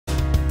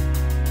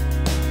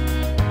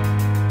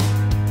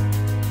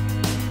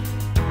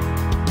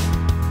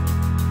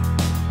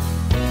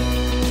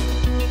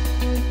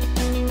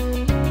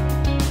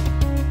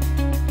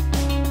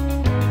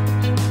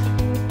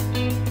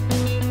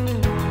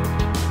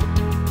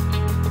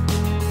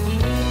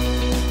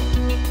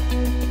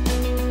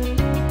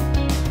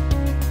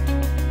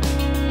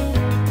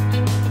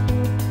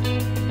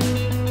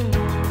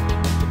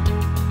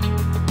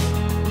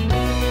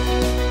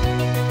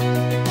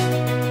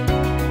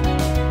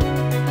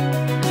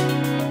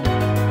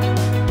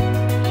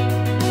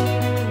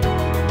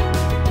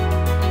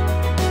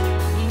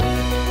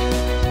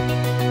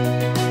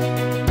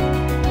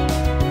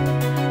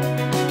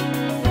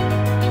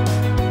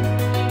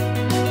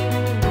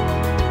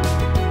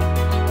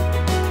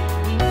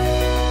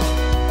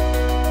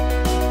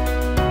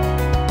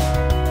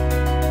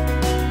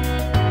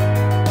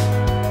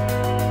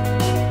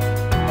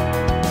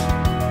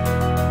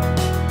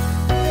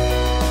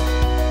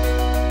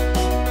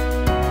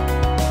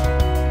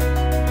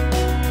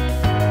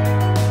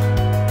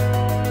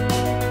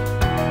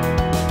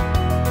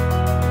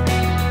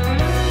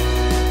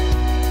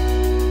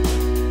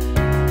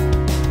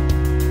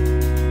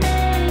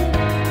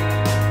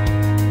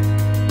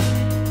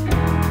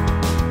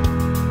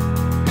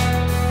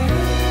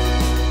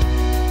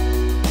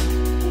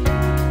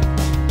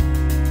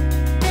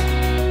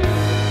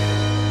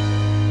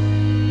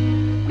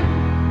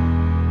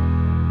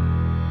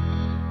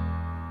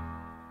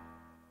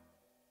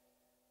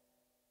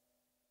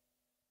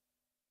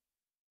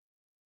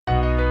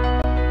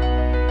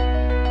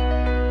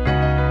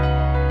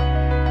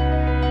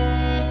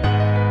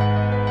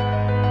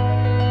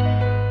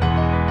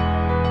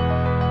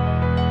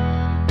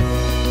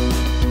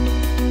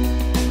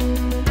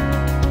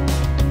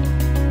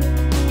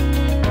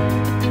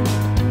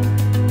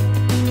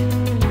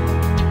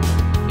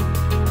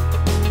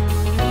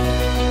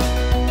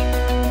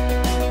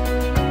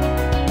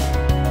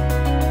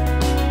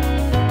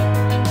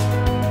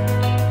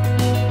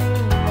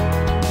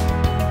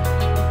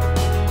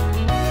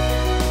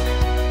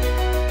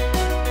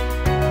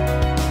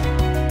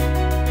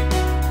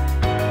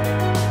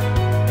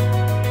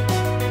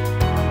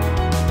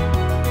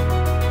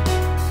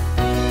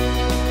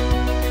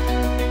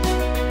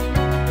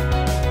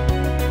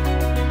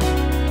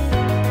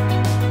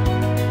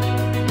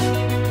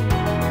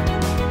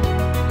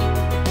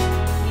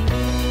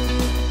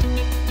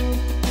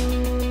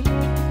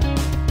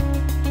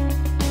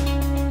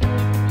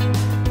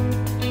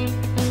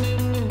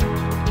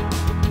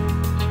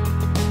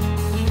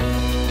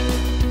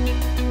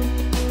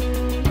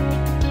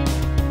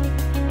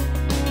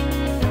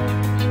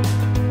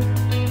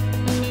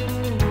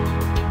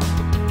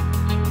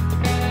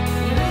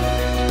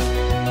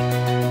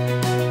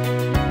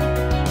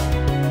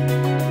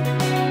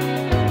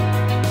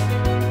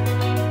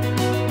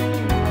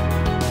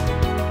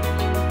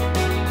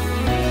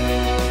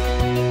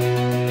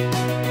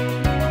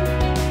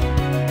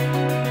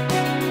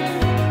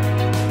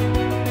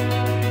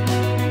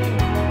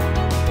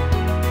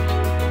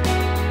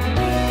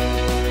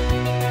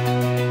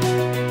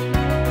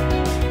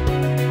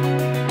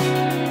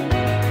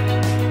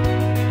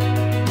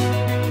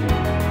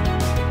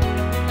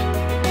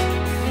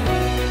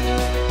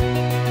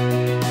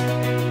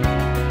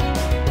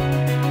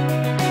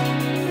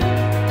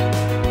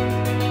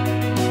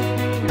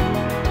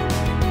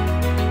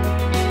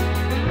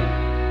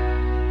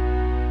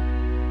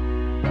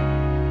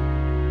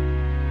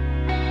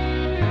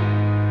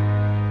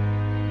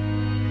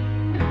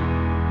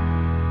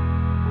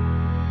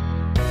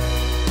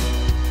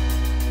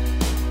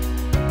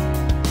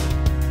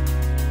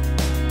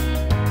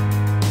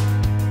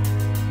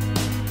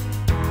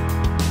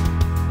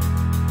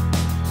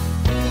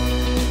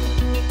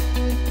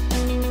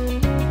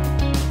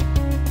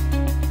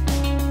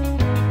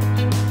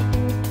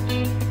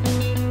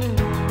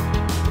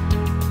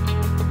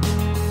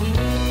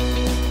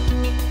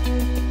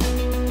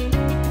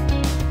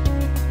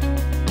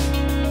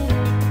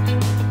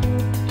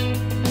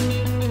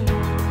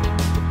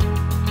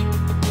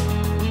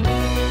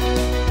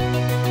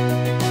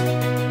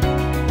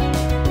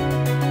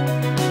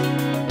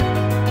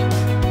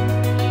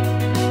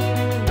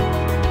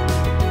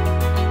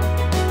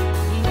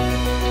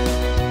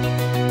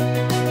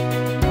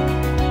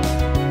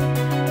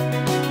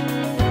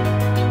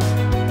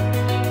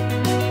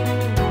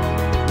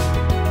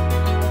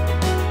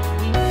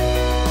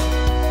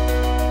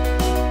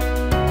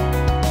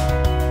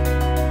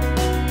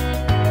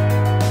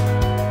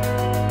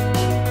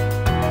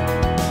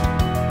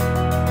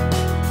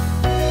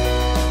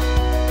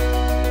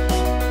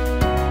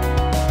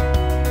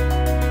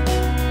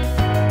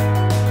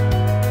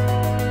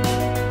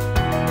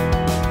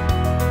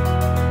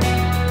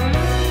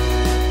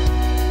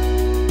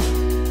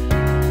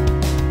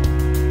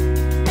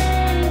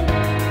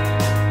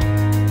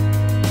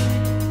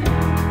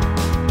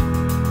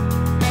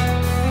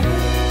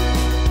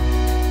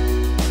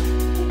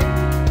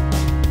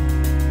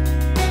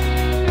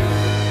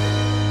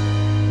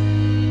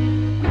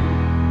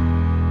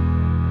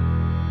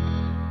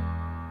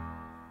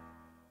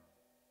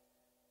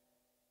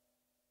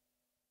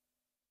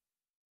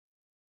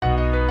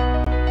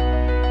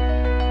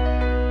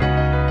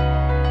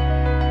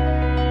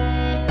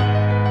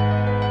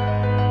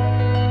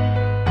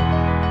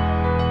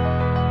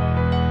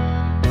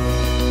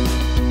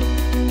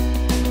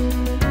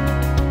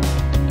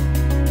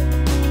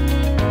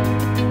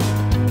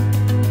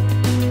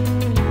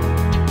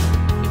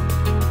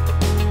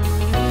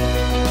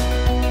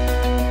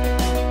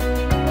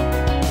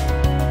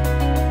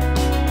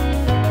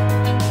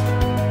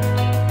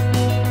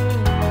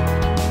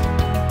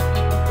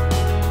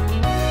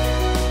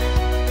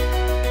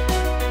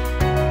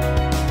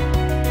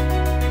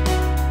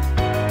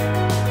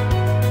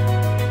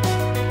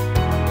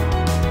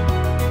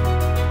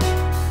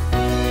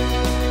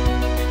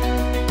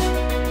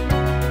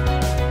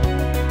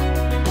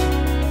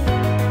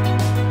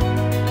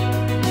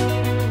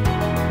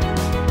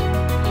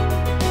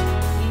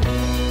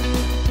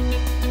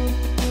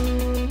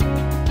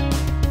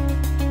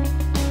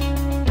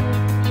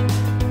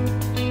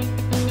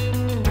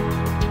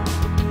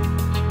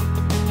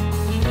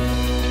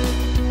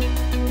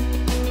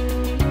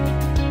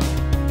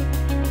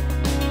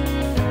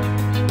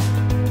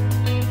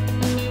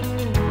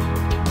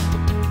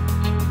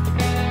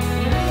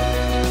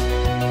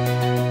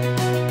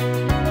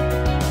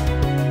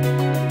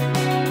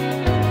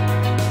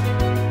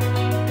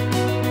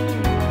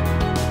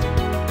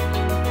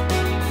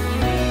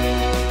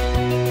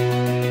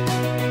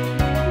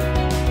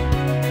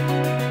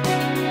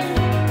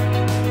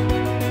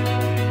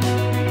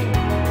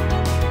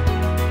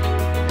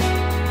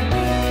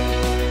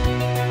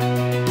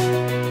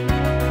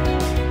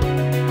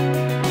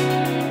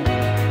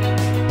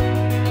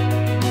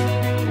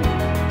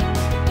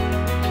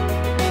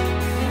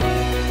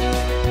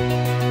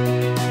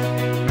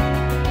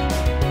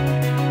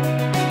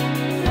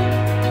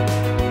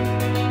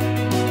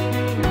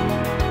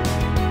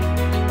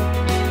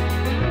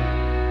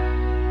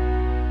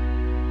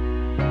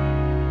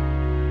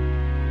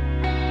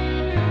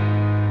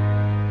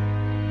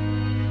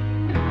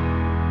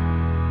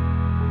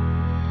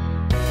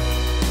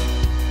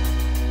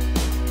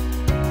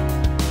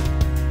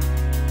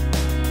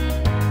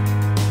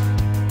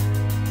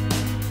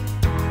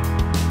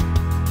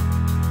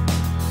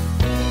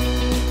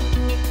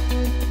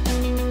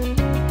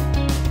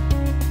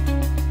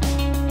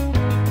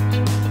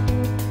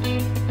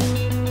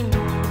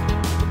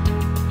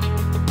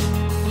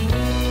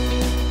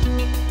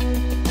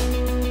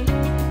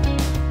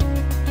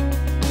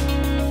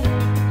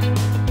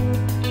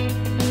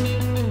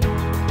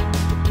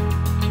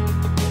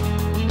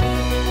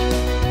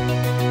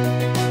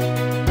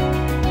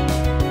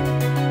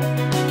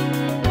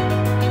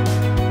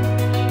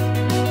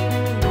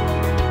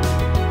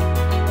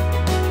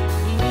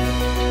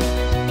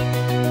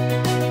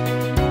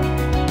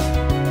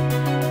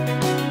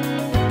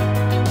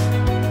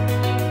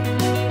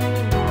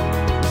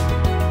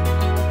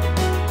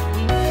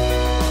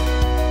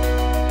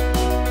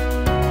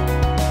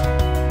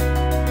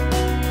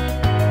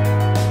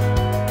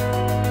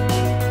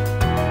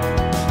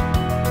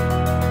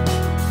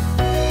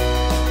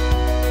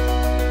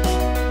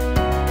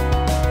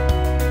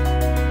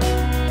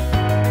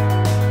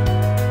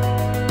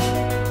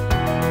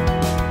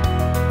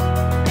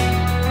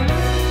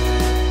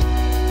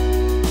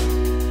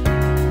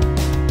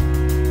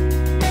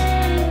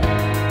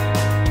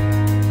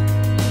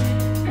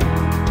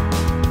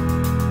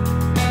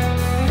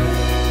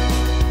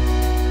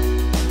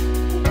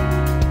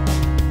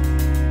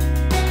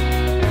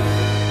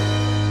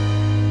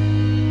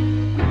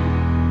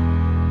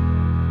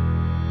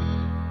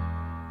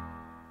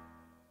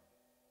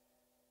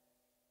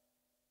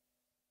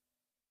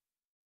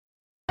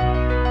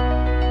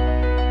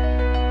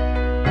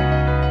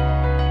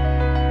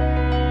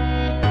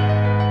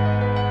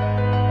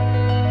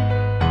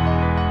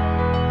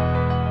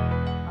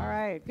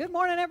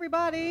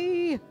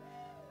everybody.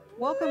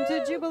 Welcome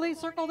to Jubilee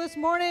Circle this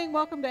morning.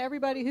 Welcome to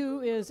everybody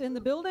who is in the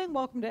building.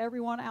 Welcome to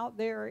everyone out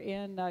there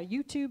in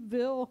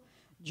YouTubeville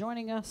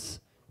joining us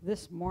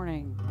this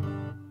morning.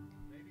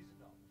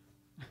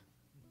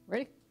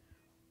 Ready?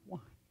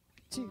 1,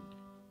 2,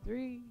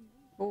 3,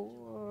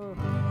 4.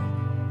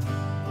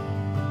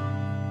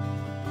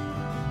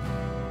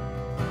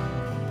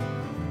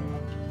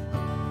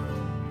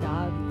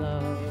 God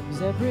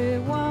loves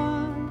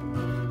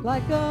everyone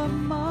like a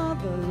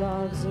mother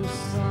loves her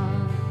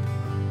son.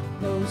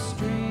 No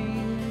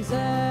strings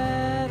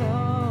at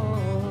all,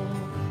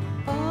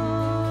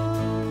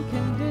 unconditional,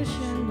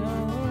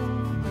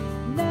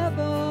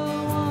 never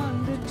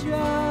one to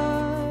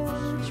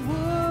judge,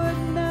 would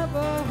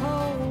never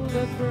hold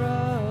a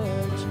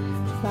grudge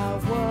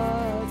about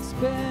what's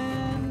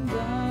been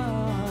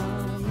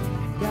done.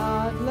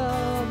 God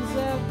loves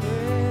everyone.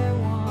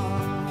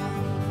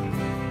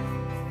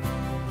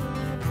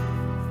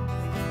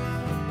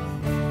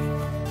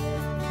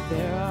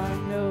 There are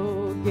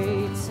no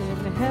gates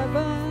in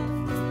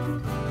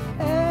heaven,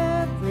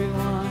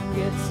 everyone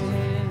gets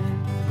in.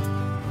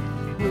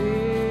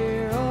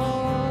 We're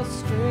all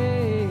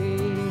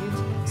straight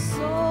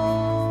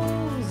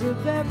souls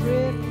of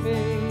every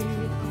faith.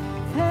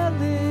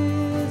 Hell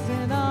is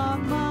in our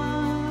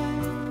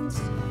minds,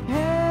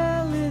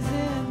 hell is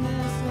in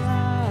this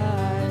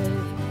life,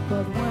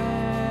 but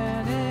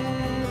when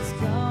it's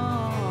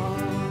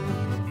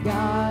gone,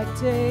 God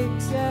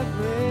takes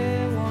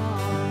everyone.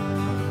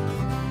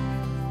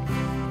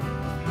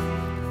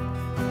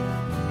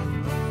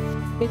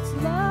 Its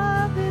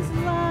love is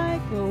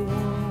like a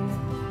womb.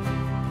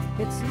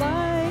 It's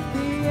like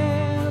the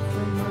air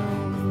from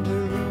room to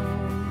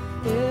room.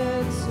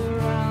 It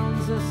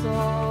surrounds us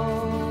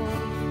all,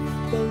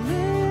 the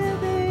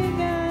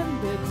living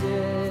and the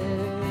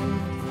dead.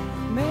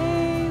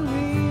 May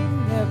we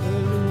never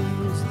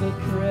lose the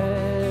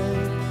thread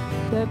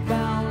that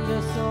bound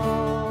us all.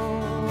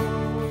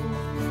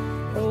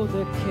 Oh,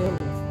 the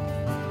killer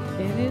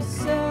in his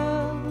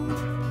cell,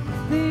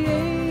 the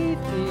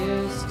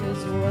atheist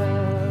as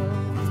well,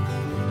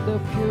 the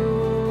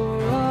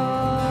pure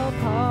of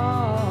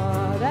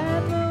heart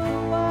and the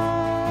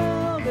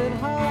wild at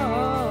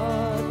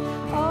heart,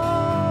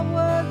 all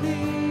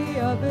worthy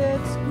of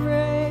its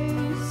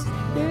grace.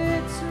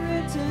 It's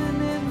written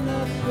in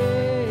the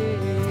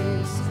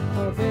face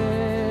of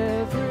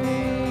everyone.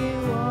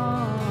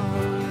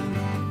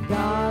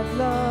 God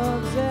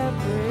loves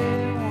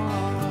everyone.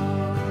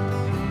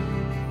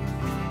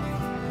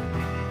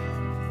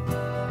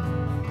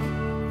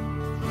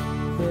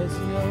 There's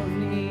no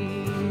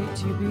need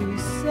to be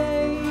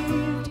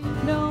saved,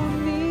 no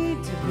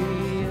need to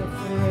be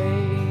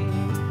afraid,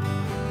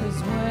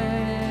 'cause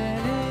when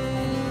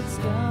it's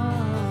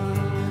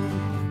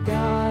done,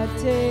 God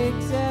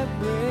takes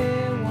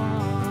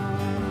everyone.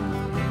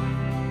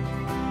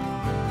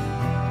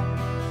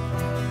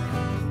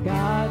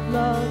 God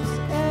loves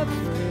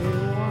everyone.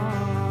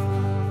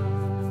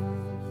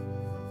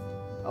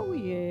 Oh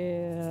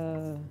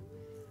yeah.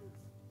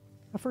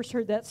 I first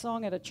heard that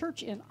song at a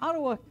church in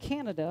Ottawa,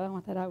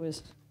 Canada, that I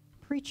was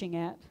preaching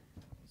at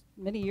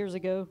many years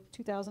ago,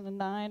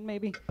 2009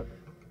 maybe.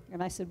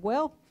 And I said,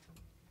 well,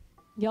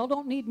 y'all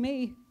don't need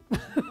me.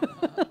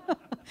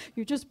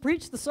 You just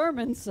preach the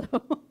sermon, so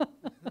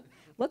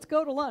let's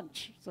go to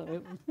lunch.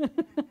 So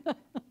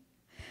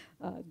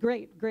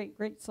great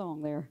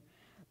song there.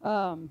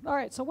 All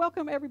right, so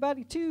welcome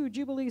everybody to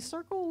Jubilee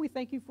Circle. We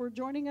thank you for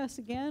joining us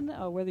again,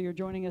 whether you're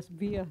joining us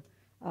via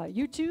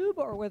YouTube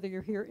or whether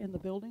you're here in the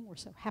building. We're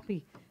so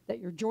happy that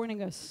you're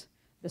joining us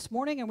this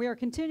morning, and we are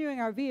continuing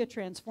our VIA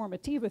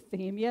Transformativa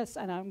theme. Yes,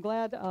 and I'm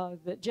glad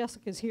that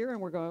Jessica's here, and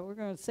we're going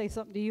to say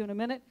something to you in a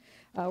minute.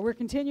 We're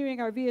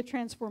continuing our VIA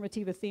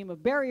Transformativa theme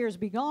of barriers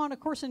be gone. A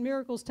Course in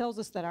Miracles tells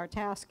us that our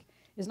task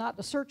is not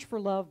to search for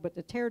love, but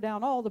to tear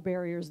down all the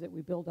barriers that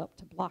we build up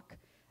to block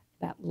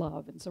that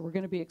love. And so we're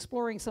going to be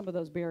exploring some of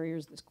those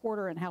barriers this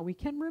quarter and how we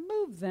can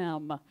remove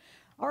them.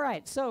 All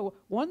right, so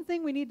one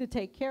thing we need to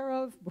take care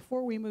of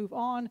before we move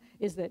on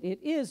is that it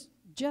is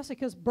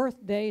Jessica's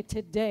birthday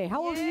today.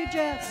 How old are you,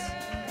 Jess?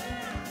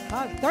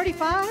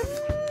 35?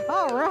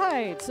 All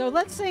right, so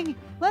let's sing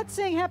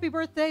happy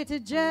birthday to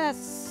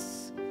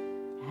Jess.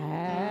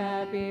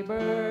 Happy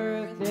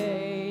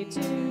birthday to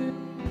you.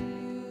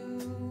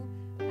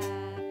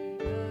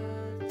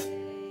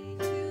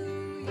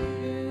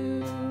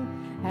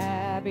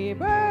 Happy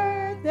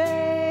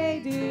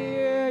birthday,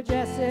 dear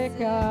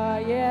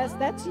Jessica. Yes,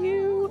 that's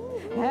you.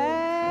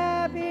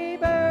 Happy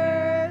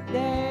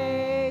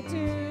birthday to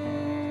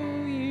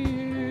you.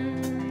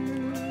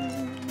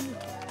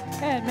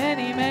 And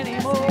many, many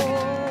more.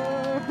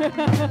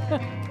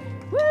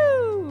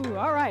 Woo!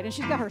 All right, and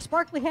she's got her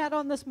sparkly hat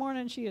on this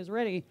morning. She is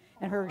ready.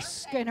 And her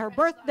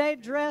birthday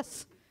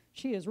dress,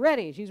 she is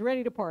ready. She's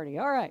ready to party.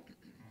 All right.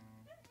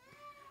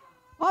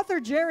 Author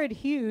Jared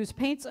Hughes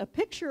paints a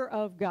picture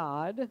of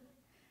God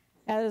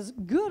as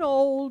good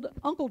old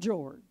Uncle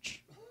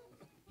George.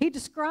 He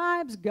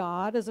describes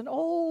God as an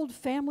old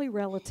family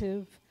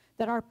relative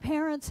that our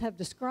parents have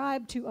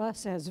described to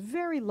us as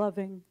very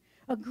loving,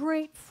 a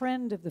great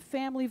friend of the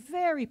family,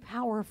 very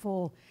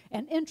powerful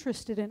and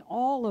interested in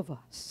all of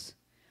us.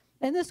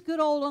 And this good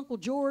old Uncle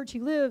George, he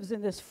lives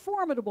in this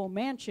formidable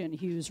mansion,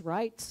 Hughes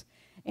writes,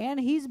 and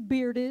he's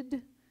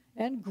bearded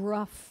and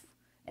gruff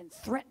and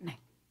threatening.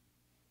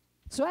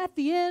 So at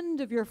the end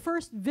of your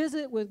first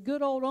visit with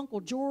good old Uncle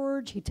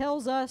George, he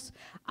tells us,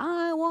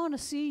 I want to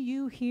see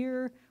you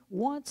here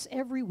once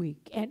every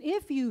week. And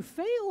if you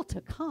fail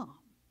to come,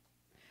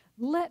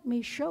 let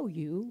me show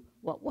you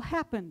what will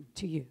happen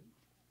to you.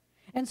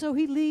 And so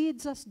he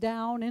leads us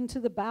down into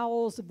the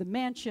bowels of the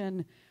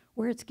mansion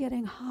where it's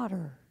getting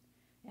hotter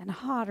and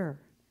hotter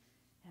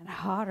and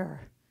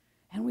hotter.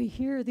 And we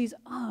hear these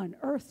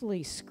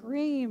unearthly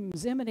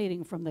screams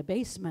emanating from the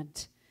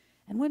basement.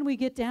 And when we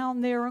get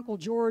down there, Uncle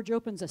George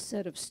opens a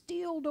set of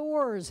steel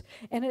doors,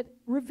 and it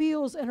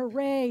reveals an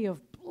array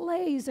of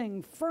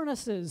blazing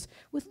furnaces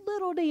with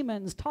little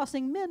demons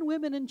tossing men,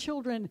 women, and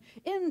children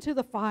into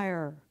the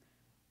fire.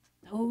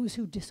 Those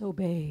who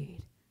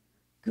disobeyed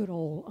good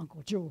old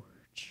Uncle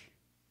George.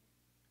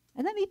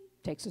 And then he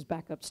takes us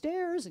back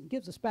upstairs and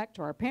gives us back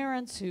to our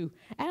parents, who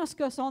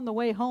ask us on the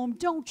way home,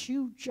 don't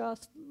you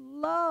just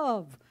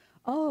love,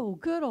 oh,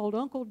 good old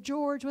Uncle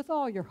George with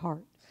all your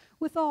heart,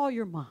 with all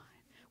your mind,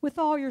 with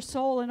all your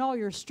soul and all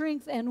your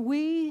strength? And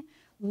we,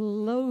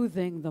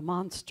 loathing the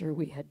monster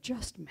we had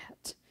just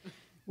met,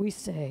 we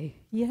say,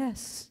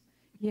 yes,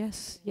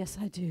 yes, yes,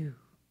 I do.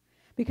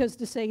 Because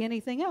to say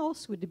anything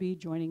else would be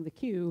joining the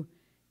queue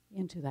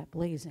into that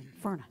blazing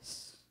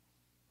furnace.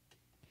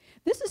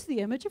 This is the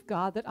image of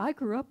God that I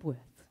grew up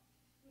with.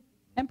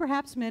 And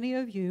perhaps many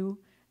of you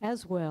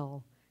as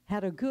well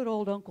had a good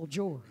old Uncle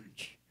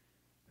George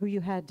who you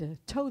had to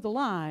toe the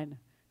line,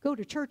 go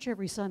to church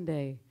every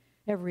Sunday,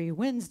 every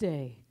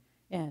Wednesday,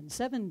 and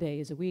 7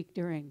 days a week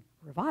during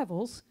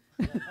revivals.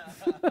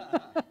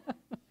 Or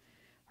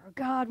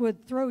God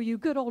would throw you,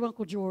 good old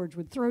Uncle George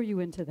would throw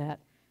you into that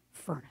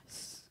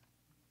furnace.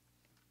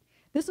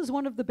 This is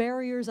one of the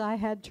barriers I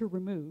had to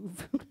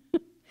remove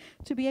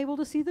to be able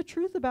to see the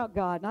truth about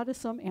God, not as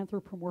some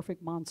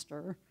anthropomorphic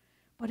monster,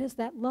 but as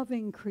that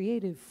loving,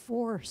 creative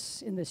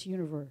force in this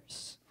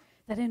universe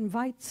that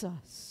invites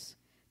us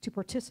to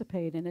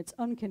participate in its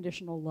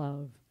unconditional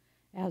love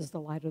as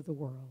the light of the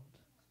world.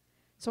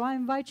 So I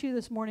invite you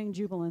this morning,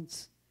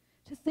 Jubilants,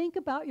 to think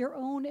about your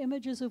own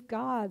images of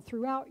God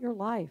throughout your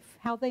life,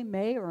 how they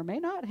may or may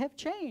not have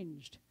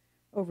changed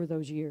over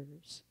those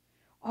years.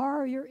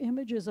 Are your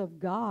images of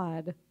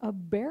God a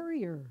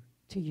barrier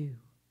to you?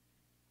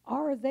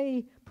 Are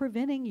they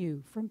preventing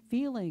you from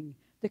feeling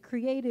the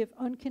creative,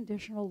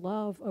 unconditional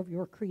love of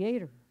your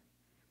Creator?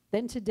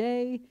 Then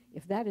today,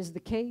 if that is the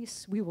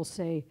case, we will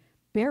say,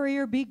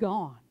 barrier be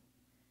gone.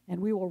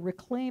 And we will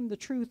reclaim the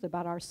truth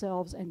about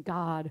ourselves and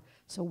God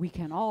so we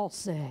can all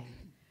say,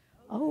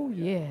 oh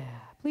yeah.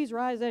 Please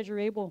rise as you're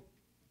able.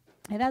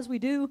 And as we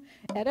do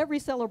at every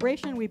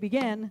celebration, we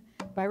begin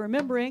by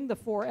remembering the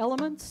four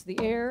elements, the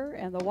air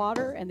and the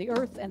water and the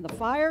earth and the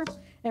fire.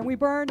 And we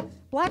burn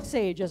black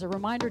sage as a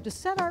reminder to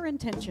set our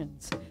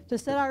intentions, to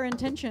set our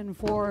intention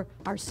for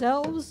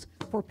ourselves,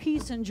 for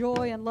peace and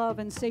joy and love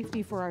and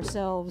safety for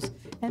ourselves,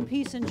 and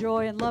peace and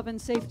joy and love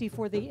and safety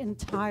for the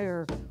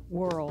entire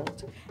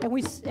world.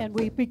 And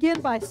we begin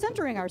by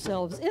centering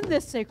ourselves in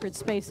this sacred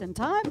space and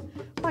time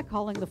by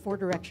calling the four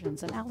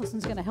directions. And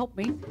Allison's going to help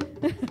me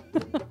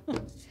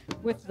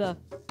with the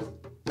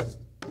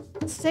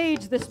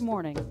sage this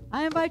morning.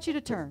 I invite you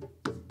to turn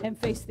and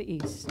face the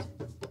east.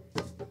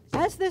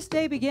 As this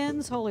day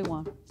begins, Holy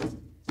One,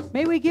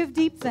 may we give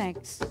deep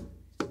thanks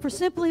for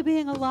simply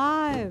being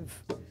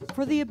alive,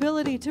 for the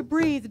ability to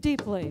breathe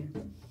deeply.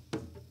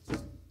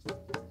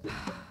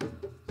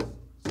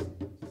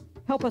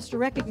 Help us to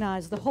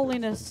recognize the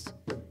holiness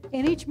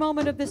in each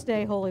moment of this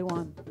day, Holy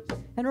One,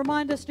 and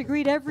remind us to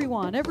greet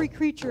everyone, every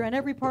creature, and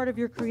every part of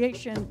your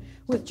creation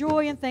with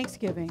joy and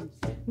thanksgiving,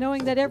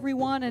 knowing that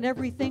everyone and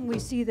everything we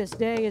see this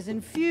day is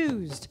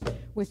infused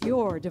with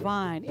your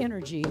divine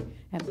energy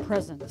and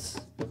presence.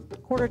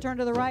 Quarter turn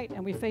to the right,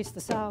 and we face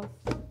the south.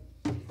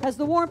 As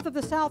the warmth of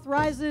the south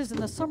rises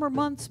and the summer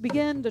months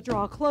begin to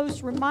draw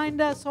close, remind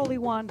us, Holy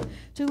One,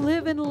 to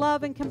live in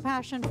love and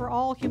compassion for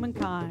all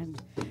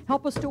humankind.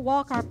 Help us to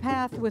walk our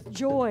path with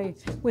joy,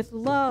 with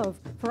love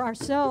for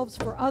ourselves,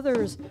 for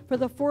others, for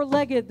the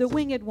four-legged, the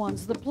winged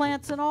ones, the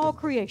plants, and all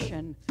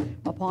creation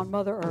upon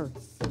Mother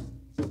Earth.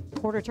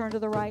 Quarter turn to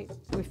the right,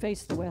 we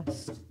face the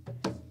west.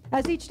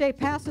 As each day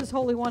passes,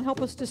 Holy One,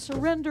 help us to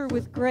surrender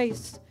with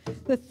grace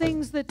the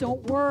things that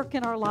don't work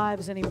in our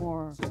lives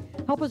anymore.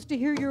 Help us to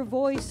hear your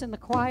voice in the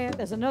quiet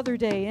as another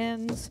day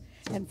ends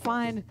and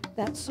find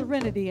that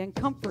serenity and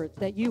comfort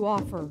that you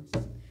offer.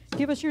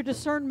 Give us your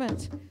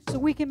discernment so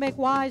we can make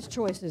wise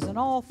choices in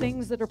all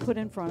things that are put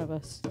in front of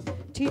us.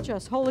 Teach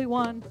us, Holy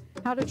One,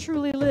 how to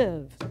truly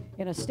live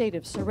in a state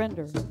of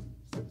surrender.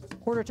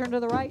 Quarter turn to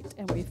the right,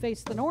 and we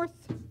face the north.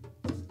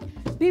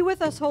 Be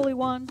with us, Holy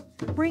One.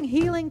 Bring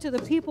healing to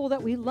the people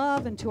that we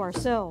love and to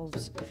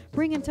ourselves.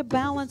 Bring into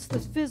balance the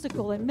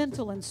physical and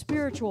mental and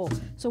spiritual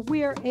so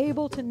we are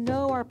able to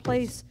know our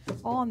place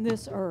on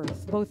this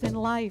earth, both in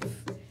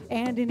life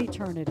and in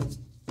eternity.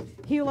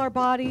 Heal our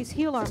bodies,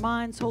 heal our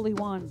minds, Holy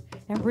One,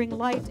 and bring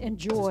light and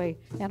joy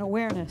and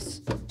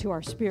awareness to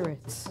our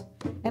spirits.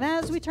 And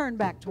as we turn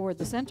back toward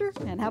the center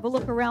and have a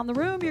look around the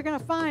room, you're going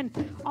to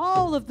find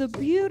all of the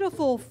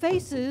beautiful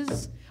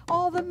faces,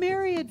 all the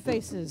myriad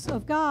faces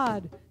of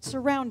God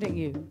surrounding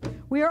you.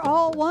 We are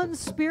all one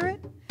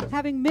spirit,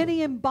 having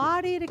many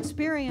embodied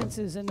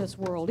experiences in this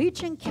world,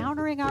 each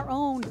encountering our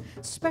own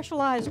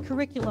specialized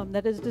curriculum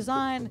that is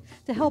designed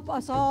to help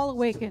us all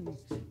awaken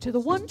to the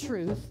one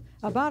truth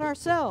about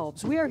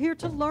ourselves. We are here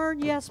to learn,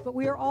 yes, but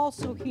we are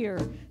also here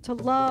to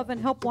love and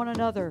help one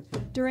another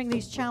during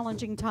these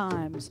challenging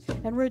times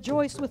and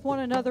rejoice with one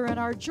another in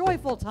our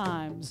joyful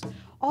times,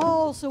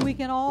 all so we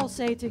can all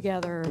say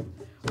together,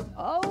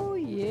 oh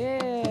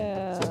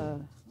yeah.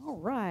 All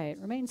right,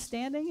 remain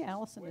standing.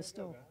 Allison is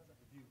still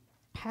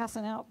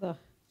passing out the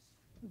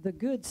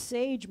good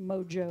sage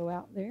mojo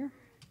out there.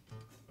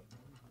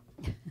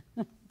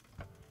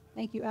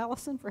 Thank you,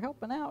 Allison, for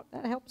helping out.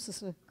 That helps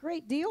us a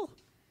great deal.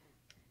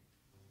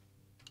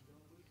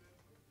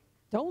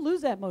 Don't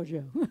lose that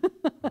mojo.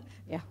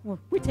 Yeah,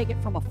 we take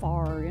it from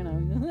afar, you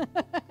know.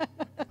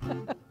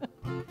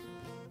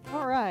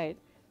 All right,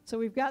 so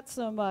we've got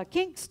some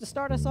kinks to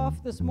start us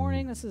off this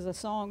morning. This is a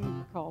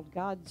song called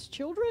God's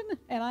Children,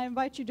 and I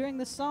invite you during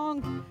this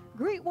song,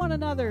 greet one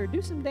another,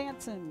 do some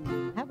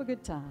dancing, have a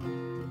good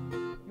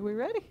time. Are we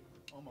ready?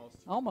 Almost.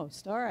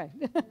 Almost, all right.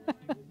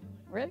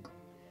 Ready?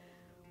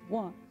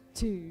 1,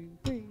 2,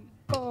 3,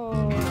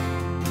 4.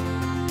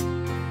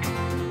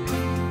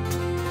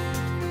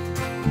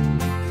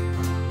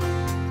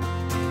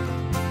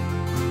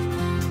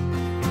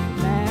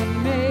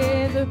 Man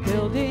made the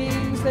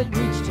buildings that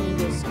reach to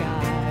the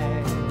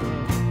sky,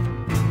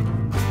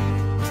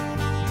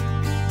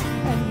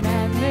 and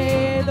man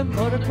made the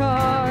motor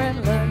car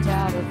and learned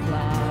how to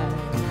fly.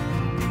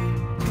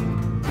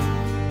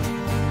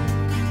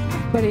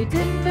 But he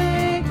didn't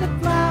make the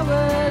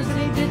flowers, and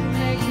he didn't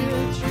make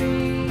the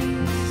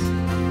trees,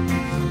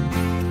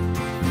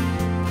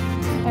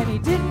 and he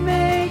didn't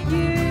make you,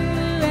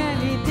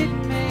 and he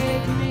didn't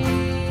make me,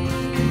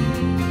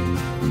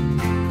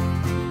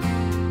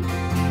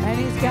 and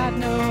he's got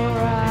no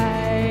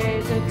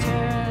right to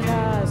turn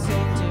us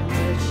into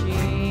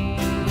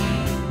machines.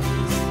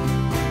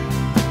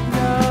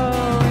 No,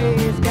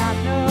 he's got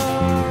no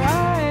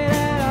right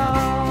at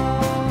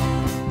all,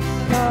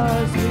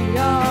 'cause we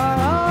are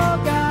all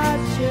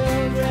God's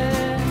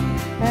children,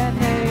 and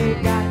they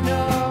got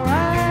no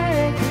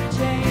right to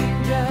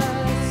change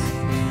us.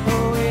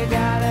 Oh, we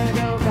gotta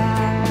go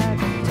back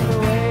to the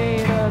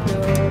way the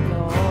good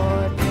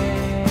Lord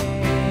made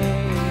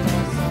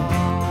us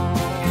all.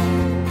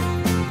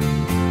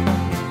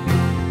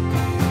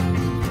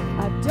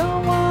 I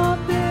don't want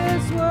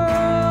this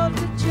world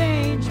to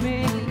change me.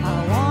 I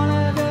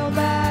wanna go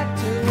back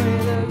to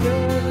where the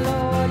good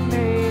Lord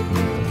made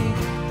me.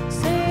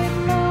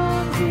 Same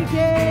lungs he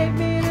gave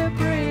me to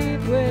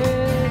breathe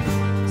with,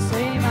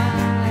 same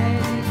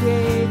eyes he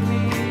gave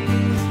me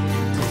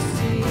to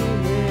see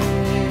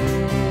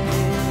with.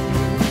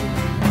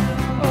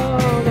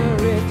 Oh, the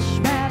rich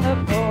man, the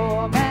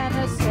poor man,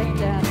 the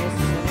saint and the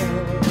sinner,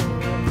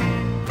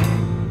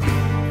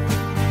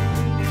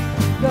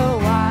 the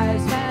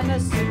wise man, the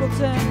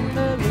simpleton,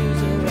 the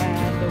loser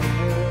and the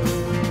fool.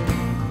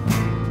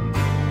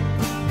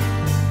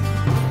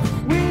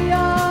 We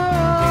are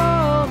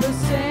all the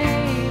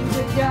same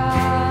to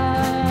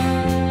God,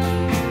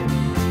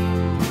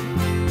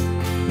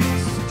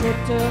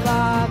 stripped of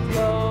our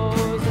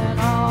clothes and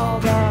all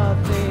the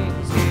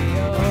things we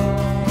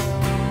own.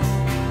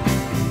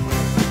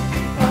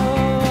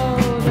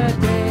 Oh, the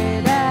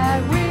day that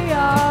we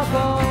are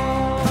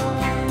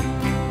born,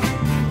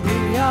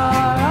 we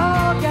are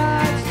all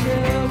God's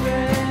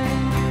children,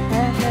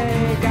 and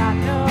they got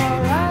no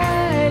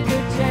right to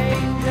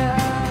change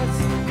us.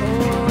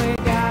 Oh, we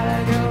gotta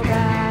go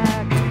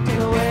back to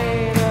the way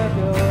the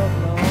good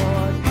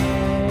Lord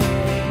made.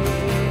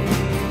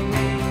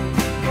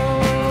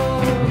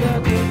 Oh, the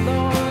good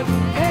Lord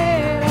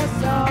made us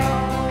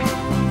all,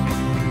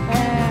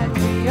 and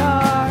we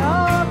are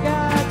all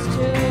God's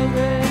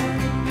children,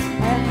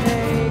 and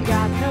they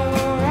got no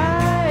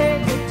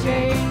right to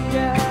change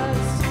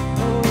us.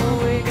 Oh,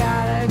 we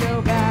gotta go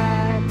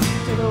back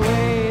to the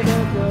way the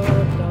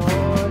good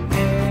Lord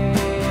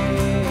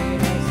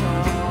made us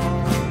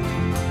all.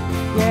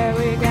 Yeah,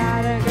 we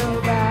gotta go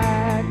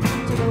back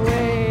to the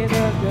way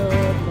the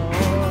good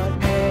Lord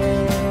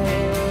made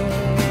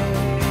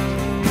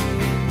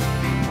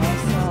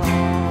us all.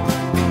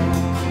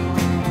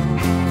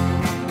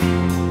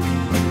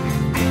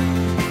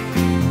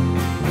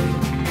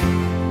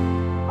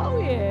 Oh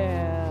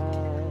yeah.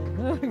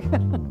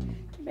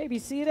 You may be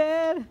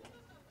seated.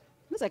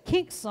 This is a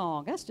kink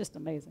song. That's just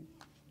amazing.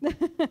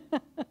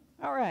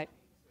 All right.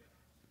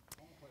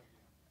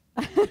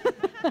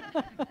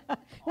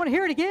 Want to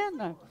hear it again?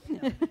 No.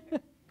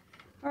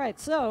 All right,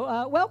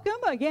 so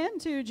welcome again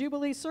to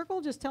Jubilee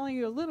Circle. Just telling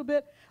you a little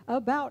bit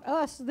about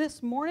us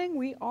this morning.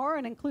 We are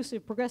an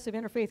inclusive, progressive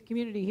interfaith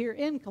community here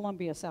in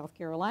Columbia, South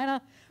Carolina.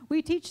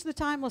 We teach the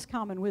timeless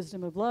common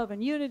wisdom of love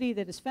and unity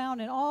that is found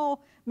in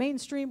all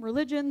mainstream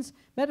religions,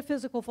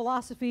 metaphysical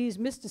philosophies,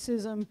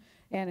 mysticism,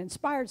 and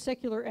inspired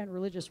secular and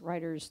religious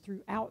writers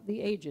throughout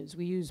the ages.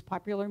 We use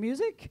popular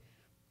music,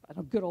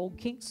 a good old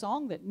Kinks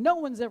song that no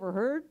one's ever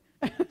heard.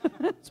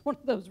 It's one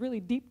of those really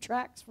deep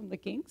tracks from the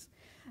Kinks.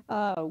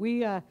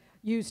 We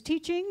use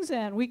teachings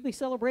and weekly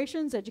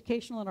celebrations,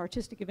 educational and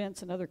artistic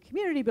events, and other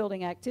community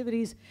building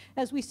activities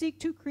as we seek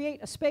to create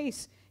a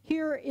space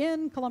here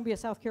in Columbia,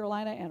 South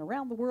Carolina, and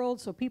around the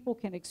world so people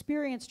can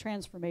experience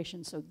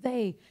transformation, so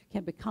they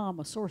can become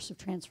a source of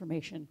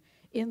transformation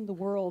in the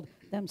world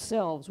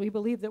themselves. We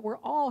believe that we're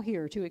all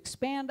here to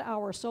expand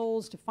our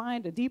souls, to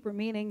find a deeper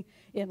meaning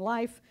in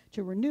life,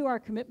 to renew our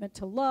commitment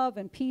to love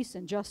and peace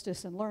and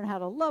justice, and learn how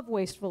to love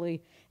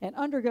wastefully and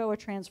undergo a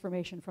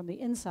transformation from the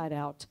inside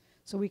out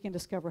so we can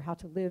discover how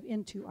to live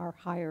into our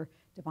higher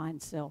divine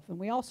self. And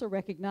we also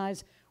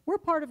recognize we're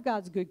part of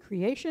God's good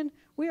creation.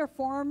 We are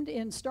formed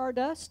in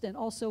stardust and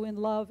also in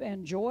love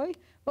and joy,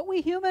 but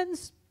we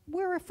humans,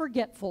 we're a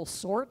forgetful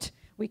sort.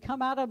 We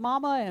come out of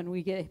mama and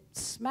we get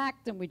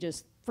smacked and we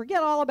just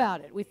forget all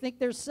about it. We think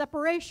there's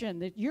separation,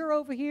 that you're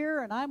over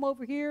here and I'm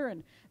over here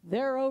and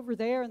they're over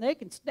there and they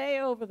can stay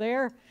over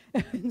there.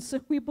 And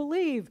so we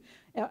believe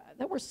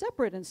that we're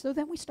separate. And so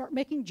then we start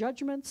making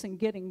judgments and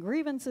getting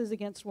grievances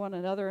against one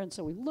another. And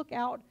so we look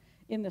out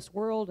in this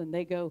world and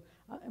they go,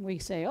 and we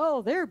say,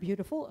 oh, they're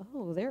beautiful.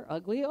 Oh, they're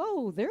ugly.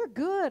 Oh, they're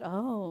good.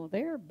 Oh,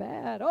 they're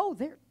bad. Oh,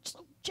 they're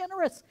so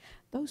generous.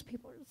 Those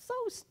people are so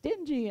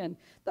stingy. And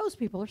those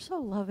people are so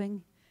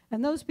loving.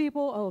 And those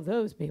people, oh,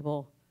 those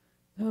people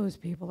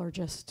are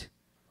just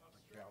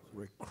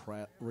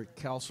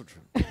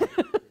recalcitrant.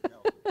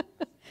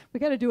 We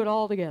got to do it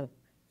all together.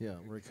 Yeah,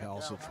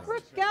 recalcitrant.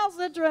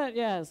 Recalcitrant,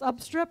 yes.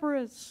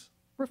 Obstreperous,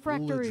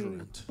 refractory,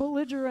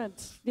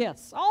 belligerent.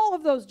 Yes, all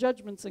of those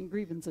judgments and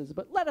grievances.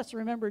 But let us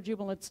remember,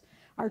 Jubilants,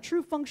 our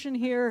true function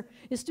here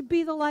is to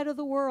be the light of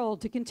the world,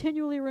 to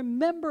continually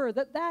remember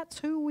that that's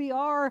who we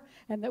are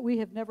and that we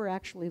have never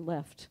actually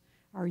left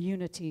our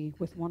unity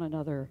with one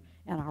another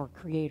and our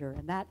Creator.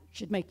 And that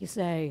should make you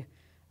say,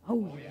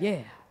 oh,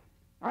 yeah.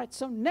 All right,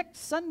 so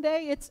next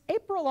Sunday, it's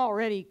April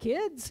already,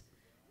 kids.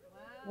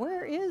 Wow.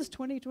 Where is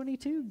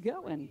 2022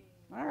 going?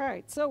 All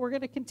right, so we're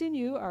going to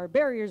continue our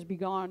Barriers Be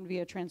Gone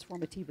VIA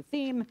Transformativa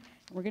theme.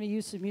 We're going to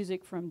use some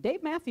music from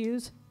Dave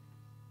Matthews.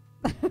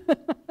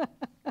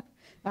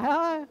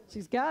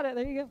 She's got it.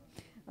 There you go.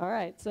 All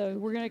right, so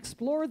we're going to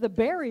explore the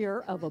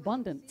barrier of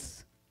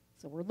abundance.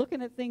 So we're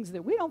looking at things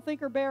that we don't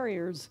think are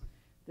barriers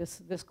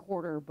this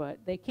quarter, but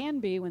they can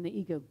be when the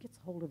ego gets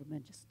a hold of them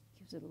and just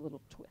gives it a little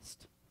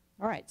twist.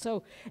 All right,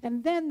 so,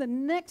 and then the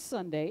next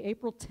Sunday,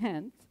 April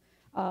 10th,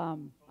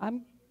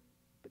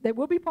 there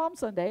will be Palm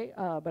Sunday,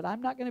 but I'm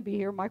not going to be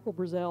here. Michael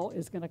Brazel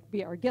is going to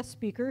be our guest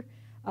speaker.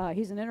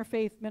 He's an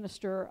interfaith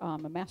minister,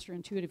 a master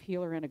intuitive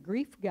healer, and a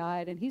grief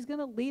guide, and he's going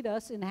to lead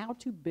us in how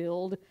to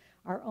build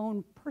our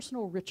own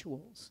personal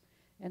rituals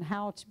and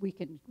how we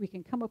can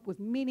come up with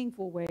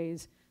meaningful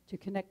ways to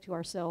connect to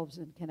ourselves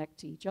and connect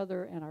to each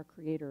other and our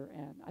Creator.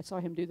 And I saw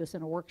him do this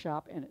in a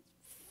workshop, and it's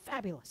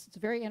fabulous. It's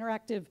very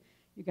interactive.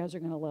 You guys are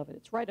going to love it.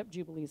 It's right up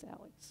Jubilee's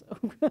alley. So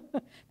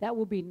that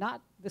will be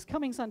not this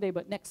coming Sunday,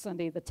 but next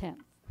Sunday, the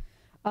 10th.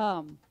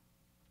 And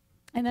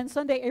then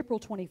Sunday, April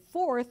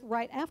 24th,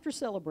 right after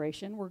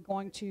celebration, we're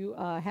going to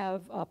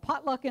have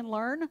potluck and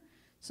learn.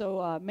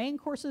 So main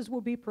courses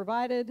will be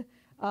provided.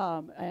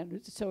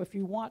 And so if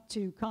you want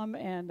to come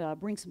and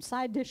bring some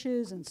side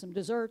dishes and some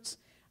desserts,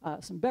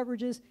 some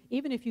beverages,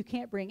 even if you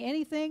can't bring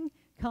anything,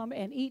 come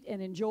and eat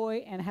and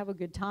enjoy and have a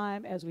good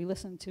time as we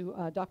listen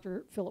to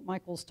Dr. Philip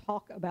Michaels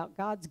talk about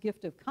God's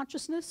gift of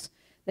consciousness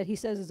that he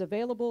says is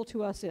available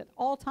to us at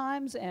all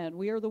times, and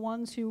we are the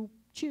ones who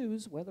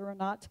choose whether or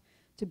not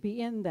to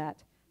be in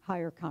that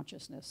higher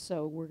consciousness.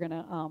 So we're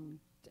gonna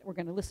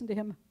listen to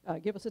him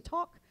give us a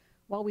talk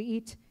while we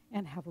eat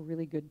and have a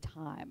really good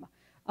time.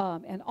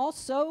 And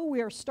also,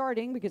 we are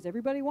starting, because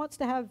everybody wants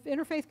to have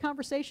interfaith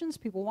conversations.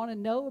 People want to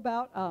know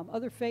about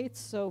other faiths.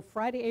 So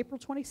Friday, April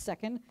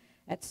 22nd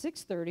at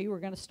 6:30, we're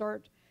going to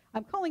start.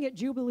 I'm calling it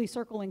Jubilee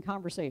Circle in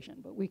Conversation,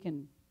 but we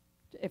can,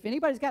 if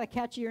anybody's got a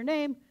catchier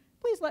name,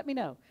 please let me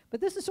know.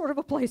 But this is sort of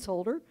a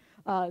placeholder.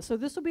 So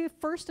this will be a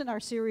first in our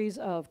series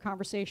of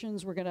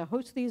conversations. We're going to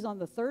host these on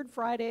the third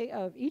Friday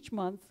of each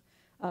month.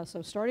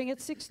 So starting at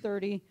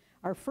 6:30,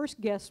 our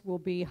first guest will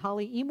be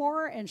Holly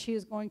Emor, and she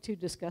is going to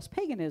discuss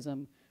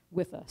paganism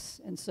with us.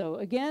 And so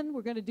again,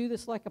 we're going to do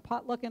this like a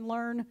potluck and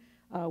learn.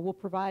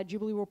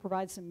 Jubilee will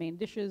provide some main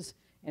dishes,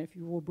 and if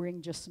you will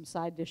bring just some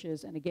side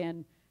dishes. And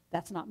again,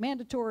 that's not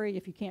mandatory.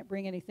 If you can't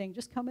bring anything,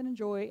 just come and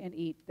enjoy and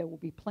eat. There will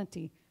be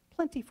plenty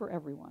for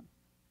everyone.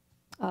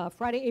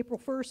 Friday, April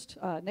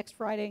 1st, next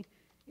Friday,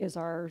 is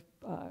our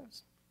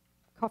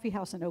coffee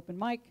house and open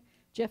mic.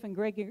 Jeff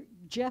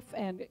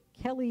and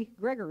Kelly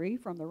Gregory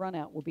from the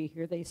Runout will be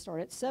here. They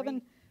start at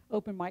 7.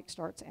 Open mic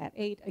starts at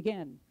 8.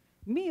 Again,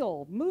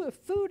 meal.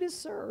 Food is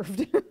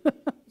served.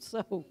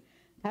 So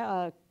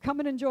come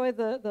and enjoy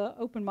the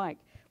open mic.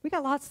 We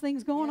got lots of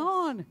things going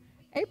on.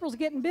 April's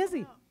getting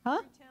busy.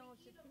 Huh?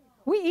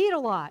 We eat a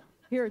lot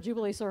here at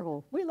Jubilee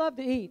Circle. We love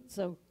to eat,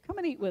 so come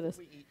and eat with us.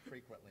 We eat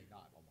frequently,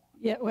 not a lot.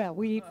 Yeah, well,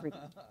 we eat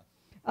frequently.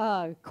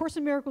 Course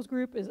in Miracles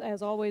group is,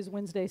 as always,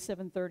 Wednesday,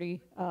 7:30,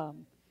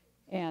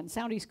 and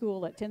Soundy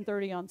School at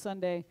 10:30 on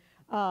Sunday.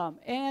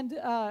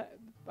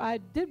 I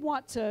did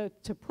want to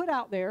put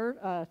out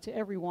there to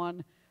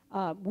everyone,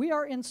 we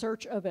are in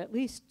search of at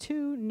least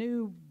 2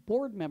 new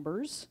board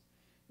members.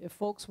 If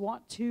folks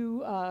want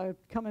to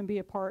come and be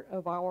a part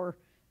of our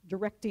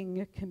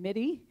directing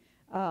committee,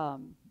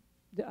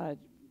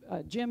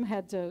 Jim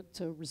had to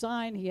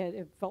resign.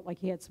 It felt like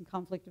he had some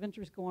conflict of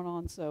interest going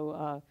on,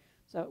 so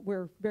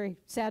we're very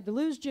sad to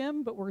lose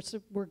Jim, but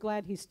we're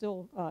glad he's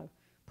still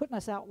putting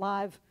us out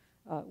live.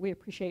 We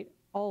appreciate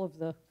all of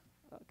the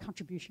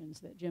contributions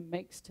that Jim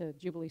makes to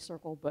Jubilee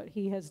Circle, but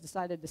he has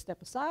decided to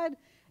step aside,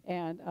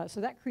 and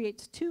so that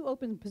creates 2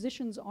 open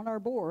positions on our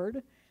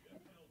board.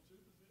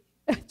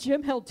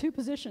 Jim held 2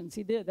 positions.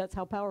 He did. That's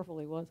how powerful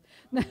he was.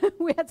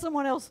 We had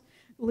someone else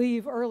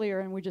leave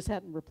earlier, and we just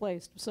hadn't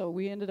replaced. So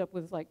we ended up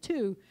with like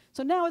 2.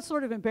 So now it's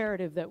sort of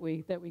imperative that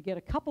we get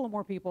a couple of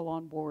more people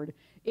on board.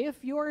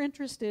 If you're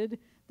interested,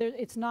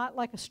 it's not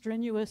like a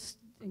strenuous,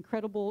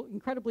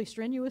 incredibly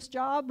strenuous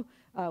job.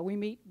 We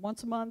meet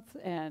once a month,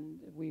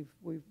 and we've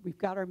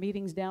got our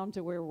meetings down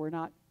to where we're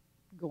not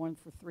going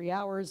for 3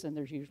 hours, and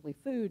there's usually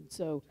food.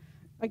 So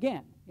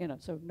again,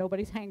 so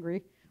nobody's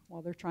hangry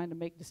while they're trying to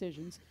make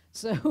decisions.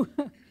 So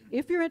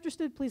if you're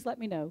interested, please let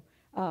me know,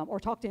 or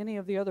talk to any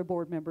of the other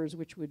board members,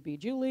 which would be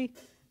Julie.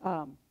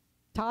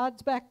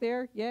 Todd's back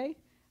there, yay.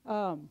 Who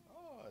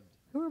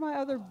are my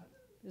other,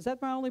 is that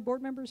my only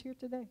board members here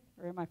today?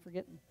 Or am I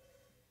forgetting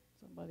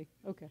somebody?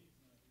 Okay.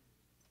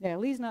 Yeah,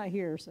 Lee's not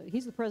here, so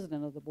he's the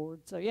president of the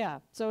board. So yeah,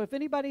 so if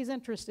anybody's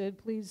interested,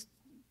 please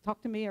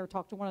talk to me or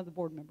talk to one of the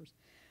board members.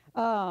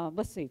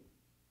 Let's see.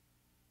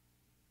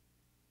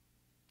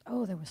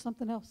 Oh, there was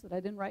something else that I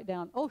didn't write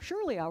down. Oh,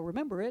 surely I'll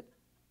remember it.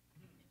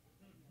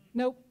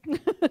 Nope,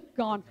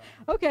 gone.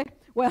 Okay,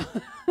 well,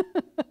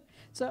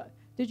 so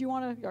did you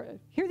want to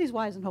hear these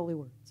wise and holy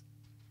words?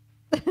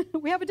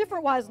 We have a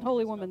different wise and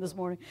holy woman this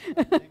morning.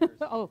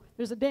 Oh,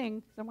 there's a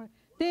ding somewhere.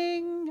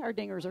 Ding, our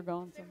dingers are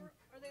gone somewhere.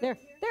 There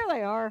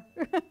they are.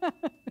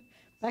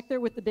 Back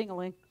there with the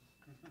ding-a-ling.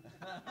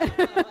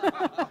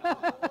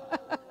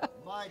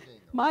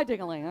 My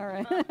ding-a-ling, all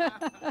right.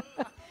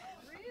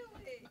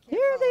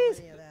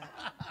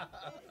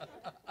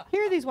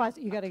 Hear these wise,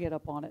 you got to get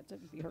up on it to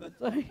be heard.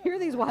 So hear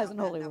these wise and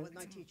holy words. With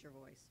my teacher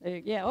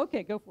voice. Yeah,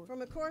 okay, go for it.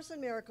 From A Course in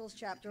Miracles,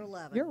 chapter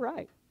 11. You're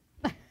right.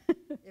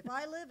 If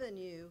I live in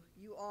you,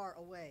 you are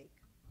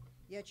awake.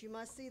 Yet you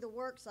must see the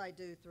works I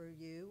do through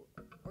you,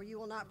 or you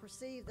will not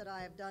perceive that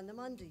I have done them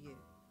unto you.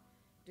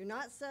 Do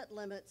not set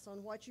limits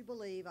on what you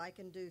believe I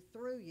can do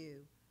through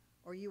you,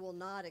 or you will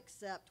not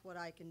accept what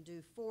I can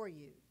do for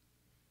you.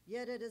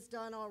 Yet it is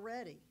done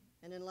already,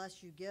 and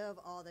unless you give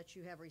all that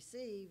you have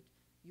received,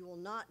 you will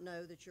not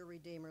know that your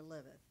Redeemer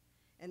liveth,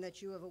 and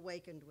that you have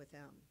awakened with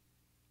him.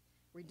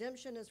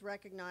 Redemption is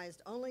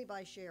recognized only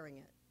by sharing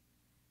it.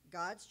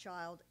 God's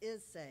child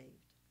is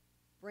saved.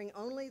 Bring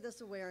only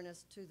this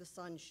awareness to the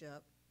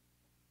sonship,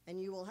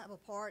 and you will have a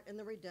part in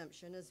the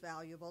redemption as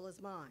valuable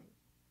as mine.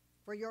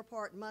 For your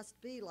part must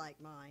be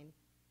like mine,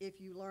 if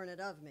you learn it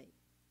of me.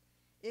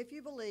 If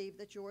you believe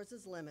that yours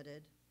is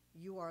limited,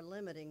 you are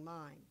limiting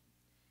mine.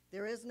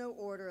 There is no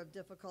order of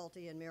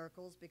difficulty in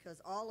miracles, because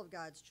all of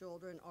God's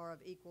children are of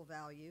equal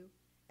value,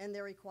 and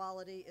their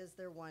equality is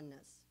their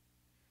oneness.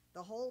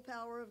 The whole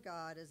power of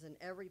God is in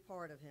every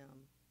part of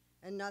him,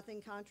 and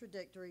nothing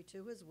contradictory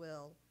to his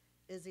will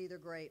is either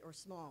great or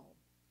small.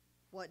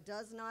 What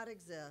does not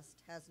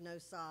exist has no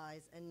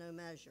size and no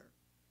measure.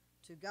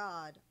 To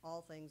God,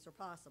 all things are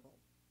possible.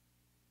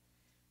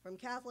 From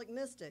Catholic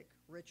mystic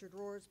Richard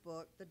Rohr's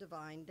book, The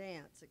Divine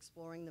Dance,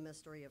 Exploring the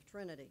Mystery of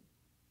Trinity.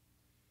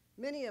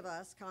 Many of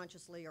us,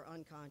 consciously or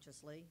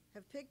unconsciously,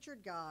 have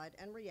pictured God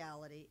and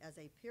reality as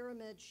a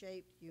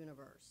pyramid-shaped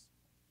universe.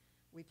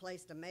 We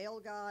placed a male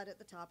God at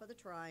the top of the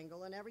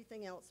triangle and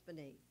everything else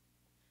beneath.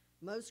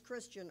 Most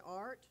Christian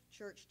art,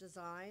 church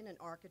design, and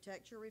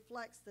architecture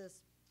reflects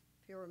this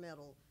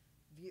pyramidal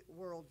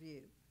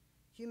worldview.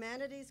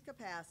 Humanity's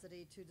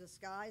capacity to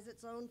disguise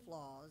its own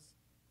flaws,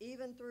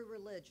 even through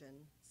religion,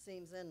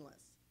 seems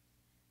endless.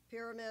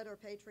 Pyramid or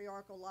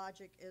patriarchal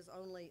logic is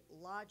only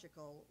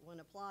logical when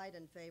applied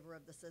in favor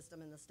of the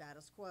system and the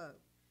status quo,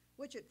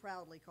 which it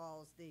proudly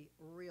calls the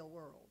real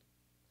world.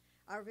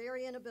 Our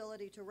very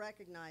inability to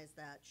recognize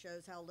that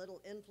shows how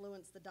little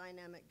influence the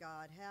dynamic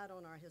God had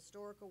on our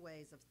historical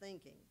ways of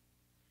thinking.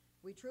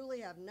 We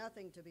truly have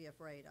nothing to be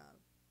afraid of.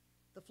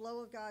 The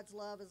flow of God's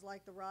love is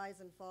like the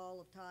rise and fall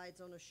of tides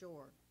on a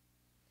shore.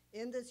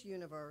 In this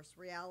universe,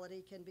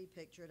 reality can be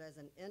pictured as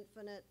an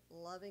infinite,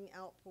 loving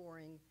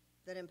outpouring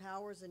that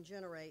empowers and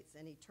generates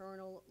an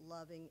eternal,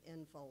 loving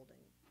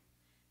enfolding.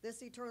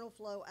 This eternal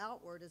flow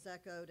outward is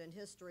echoed in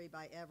history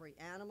by every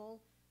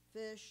animal,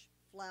 fish,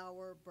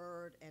 flower,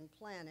 bird, and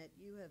planet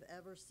you have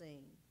ever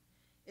seen.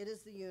 It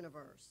is the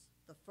universe,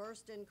 the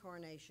first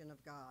incarnation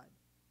of God.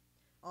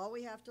 All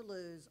we have to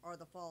lose are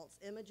the false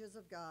images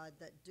of God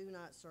that do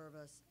not serve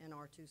us and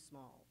are too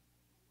small.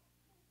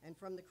 And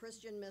from the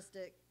Christian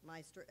mystic,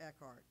 Meister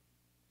Eckhart,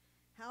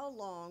 how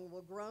long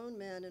will grown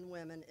men and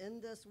women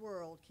in this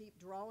world keep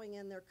drawing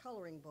in their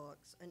coloring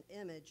books an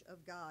image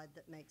of God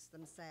that makes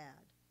them sad?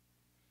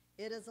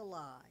 It is a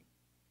lie.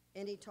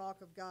 Any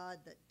talk of God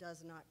that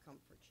does not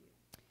comfort you.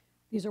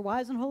 These are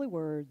wise and holy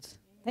words.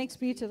 Thanks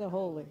be to the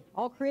holy.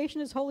 All creation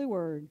is holy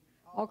word.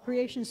 All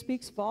creation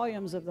speaks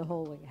volumes of the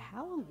holy.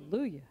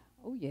 Hallelujah.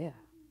 Oh, yeah.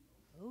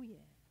 Oh, yeah.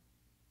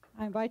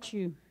 I invite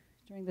you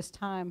during this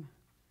time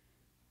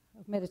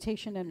of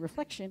meditation and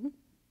reflection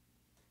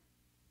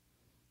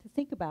to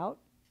think about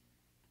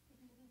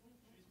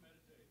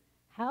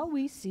how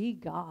we see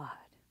God.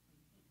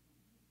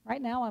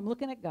 Right now, I'm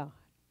looking at God.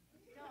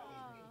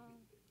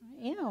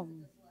 I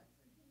am.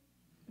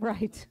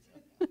 Right.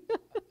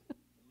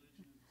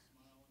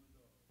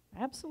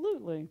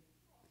 Absolutely.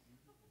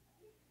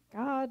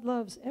 God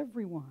loves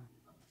everyone.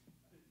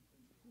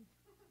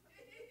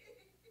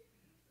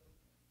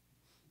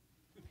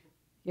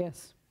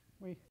 Yes,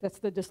 that's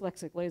the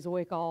dyslexic lays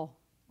awake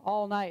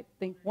all night,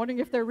 wondering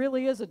if there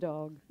really is a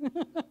dog.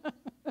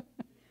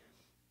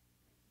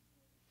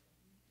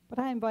 But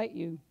I invite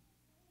you,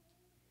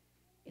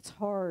 it's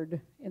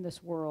hard in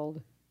this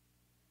world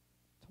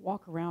to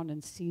walk around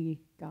and see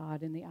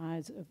God in the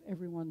eyes of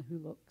everyone who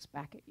looks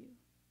back at you.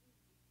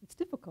 It's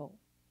difficult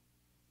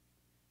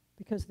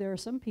because there are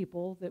some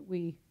people that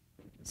we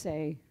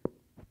say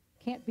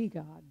can't be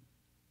God.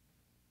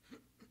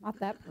 Not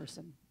that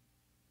person.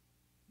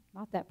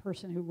 Not that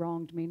person who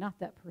wronged me, not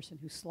that person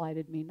who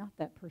slighted me, not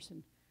that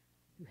person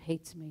who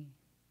hates me.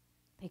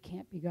 They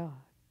can't be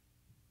God.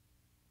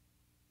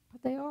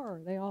 But they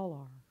are. They all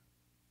are.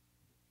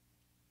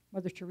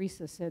 Mother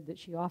Teresa said that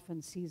she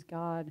often sees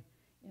God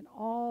in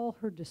all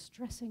her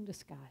distressing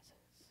disguises.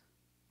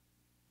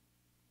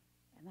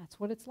 And that's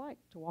what it's like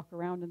to walk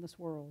around in this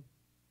world.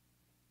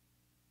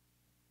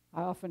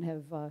 I often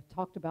have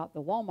talked about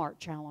the Walmart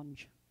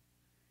challenge,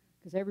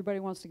 because everybody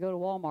wants to go to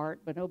Walmart,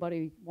 but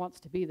nobody wants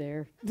to be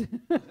there.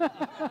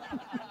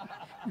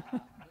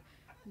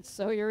 And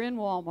so you're in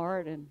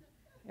Walmart, and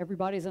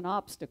everybody's an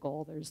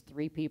obstacle. There's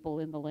 3 people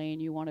in the lane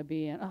you want to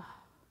be in. Oh,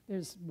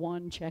 there's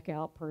one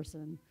checkout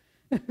person.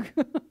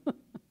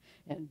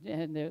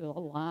 and the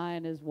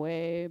line is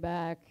way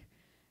back.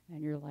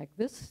 And you're like,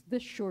 this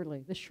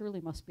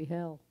surely must be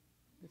hell.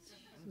 This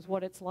is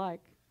what it's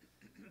like.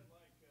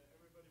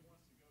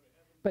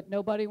 But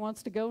nobody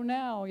wants to go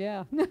now,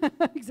 yeah.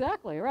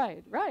 Exactly,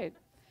 right.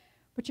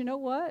 But you know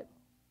what?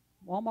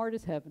 Walmart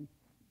is heaven.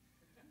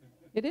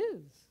 It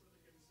is.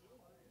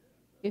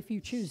 If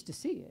you choose to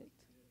see it,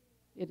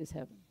 it is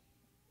heaven.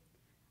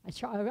 I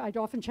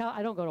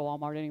don't go to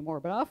Walmart anymore,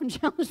 but I often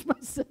challenge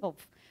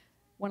myself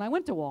when I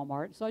went to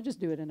Walmart, so I just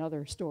do it in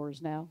other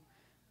stores now,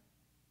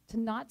 to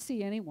not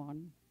see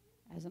anyone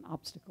as an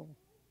obstacle.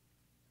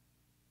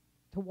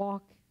 To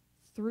walk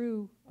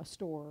through a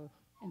store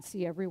and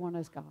see everyone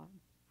as God.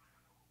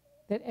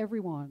 That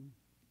everyone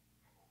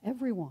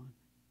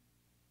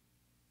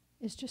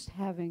is just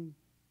having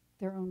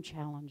their own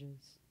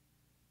challenges.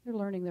 They're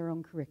learning their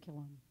own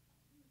curriculum.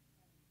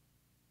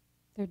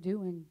 They're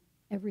doing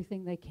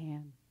everything they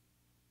can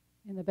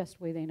in the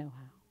best way they know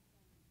how.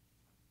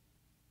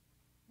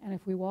 And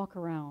if we walk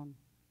around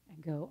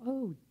and go,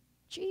 oh,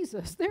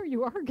 Jesus, there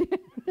you are again.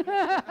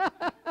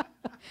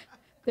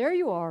 There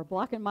you are,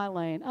 blocking my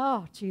lane.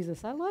 Oh,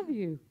 Jesus, I love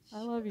you.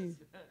 I love you.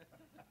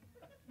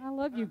 I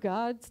love you,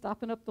 God,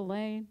 stopping up the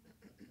lane.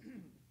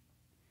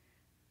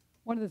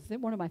 One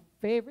of my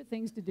favorite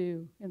things to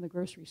do in the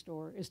grocery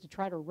store is to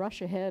try to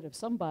rush ahead of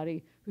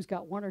somebody who's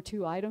got 1 or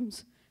 2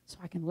 items so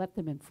I can let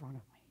them in front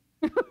of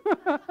me.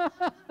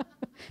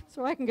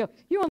 So I can go,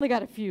 you only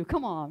got a few.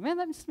 Come on, man,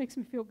 that just makes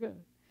me feel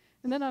good.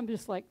 And then I'm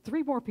just like,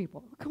 3 more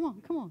people. Come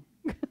on.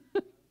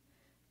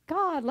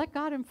 God, let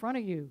God in front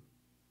of you.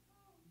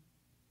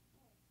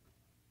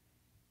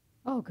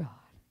 Oh, God.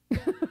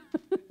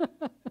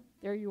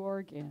 There you are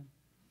again.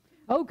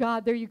 Oh,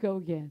 God, there you go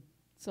again.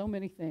 So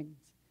many things.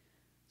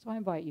 So I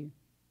invite you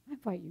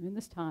in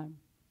this time,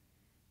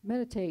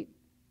 meditate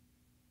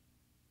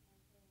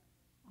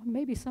on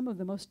maybe some of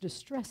the most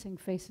distressing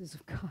faces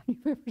of God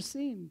you've ever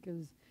seen,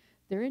 because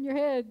they're in your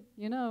head.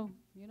 You know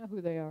who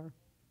they are.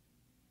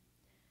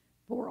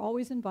 But we're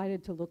always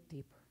invited to look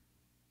deeper.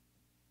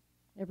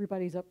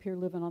 Everybody's up here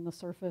living on the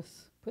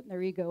surface, putting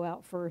their ego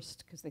out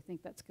first because they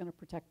think that's going to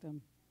protect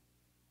them.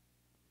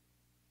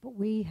 But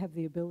we have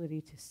the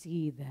ability to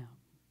see them,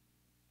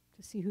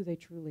 to see who they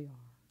truly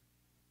are,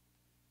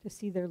 to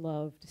see their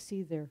love, to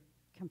see their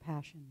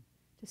compassion,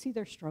 to see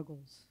their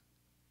struggles.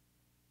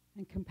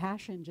 And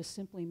compassion just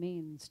simply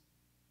means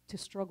to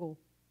struggle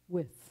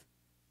with.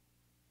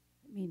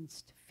 It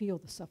means to feel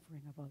the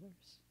suffering of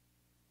others.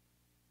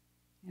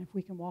 And if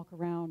we can walk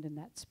around in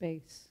that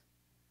space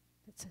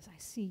that says, I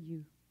see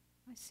you,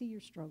 I see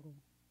your struggle,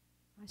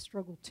 I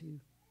struggle too.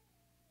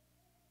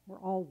 We're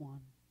all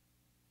one.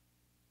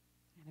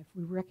 And if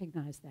we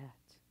recognize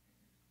that,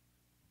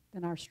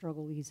 then our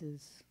struggle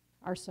eases,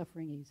 our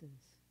suffering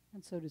eases,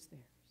 and so does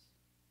theirs.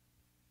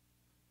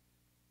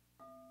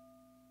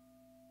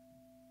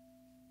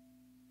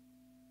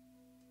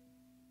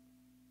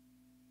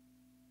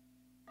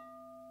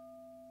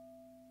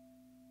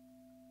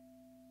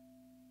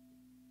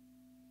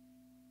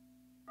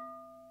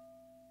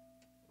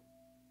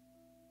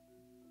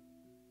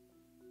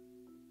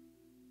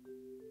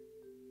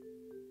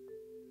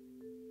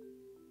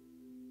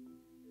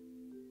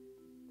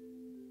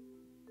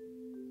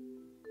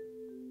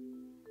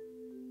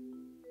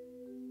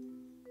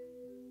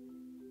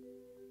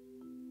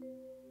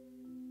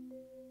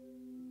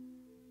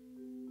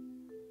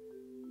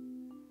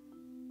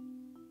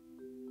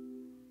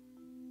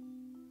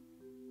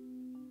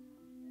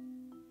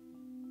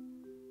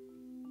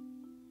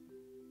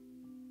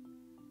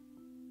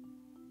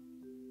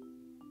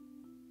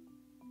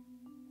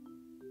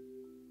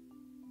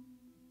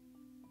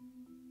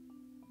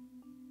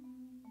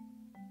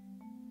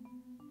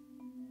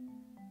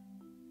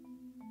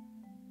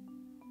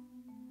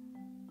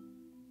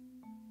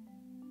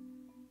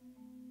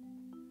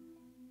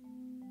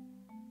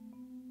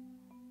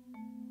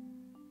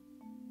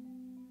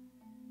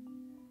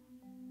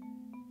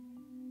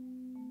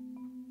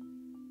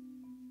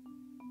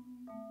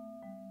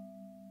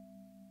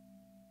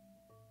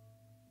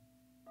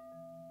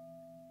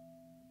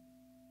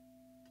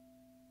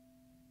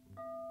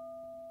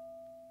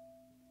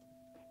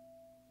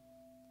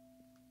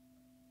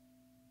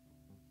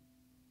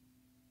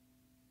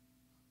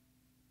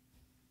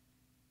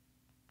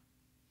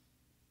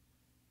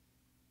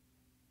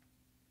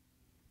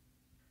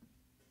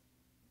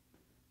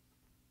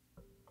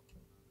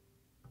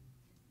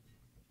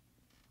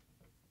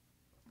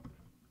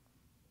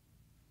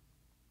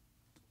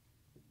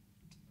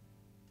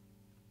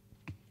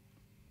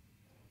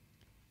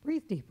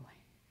 Breathe deeply.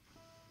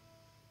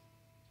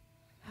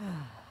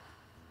 Oh,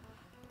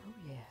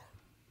 yeah.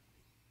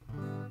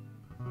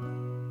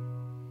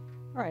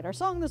 All right, our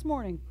song this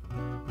morning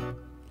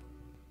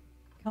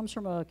comes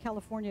from a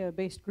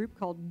California-based group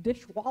called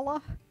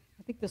Dishwalla.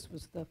 I think this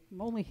was the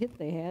only hit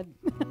they had.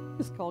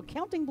 It's called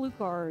Counting Blue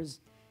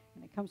Cars,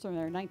 and it comes from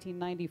their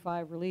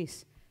 1995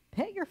 release,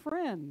 Pet Your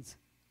Friends.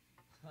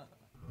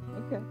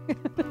 Okay.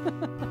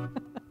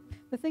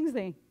 The things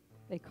they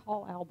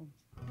call albums.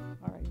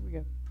 All right, here we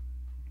go.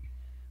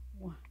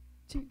 1,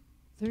 2,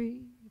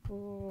 3,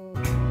 4.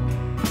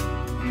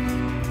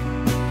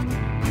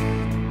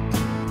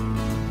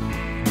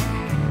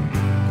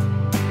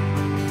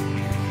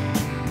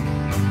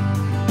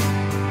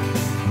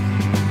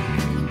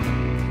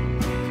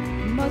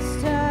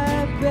 Must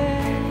have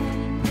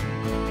been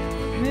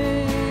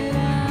mid-afternoon.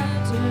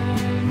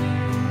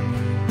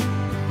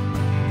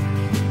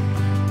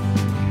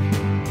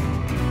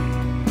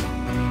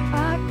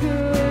 I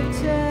could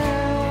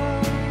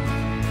tell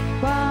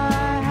by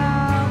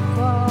how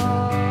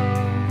far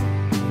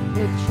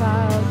the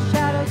child's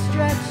shadow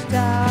stretched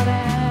out,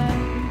 and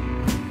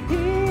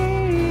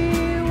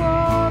he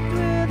walked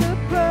with a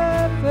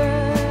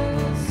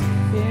purpose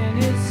in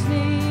his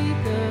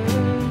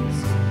sneakers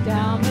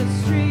down the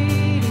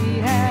street. He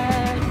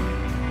had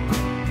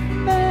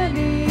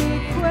many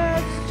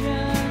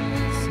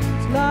questions,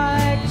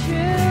 like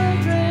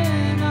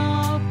children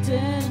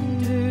often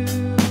do.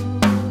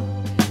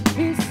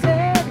 He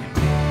said,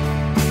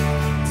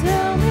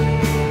 "Tell me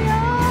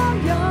all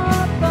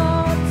your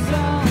thoughts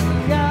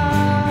on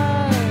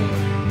God.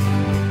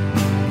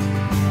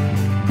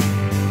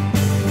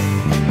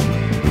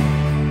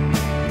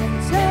 And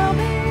tell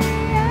me,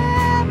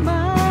 am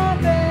I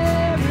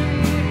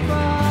very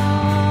far?"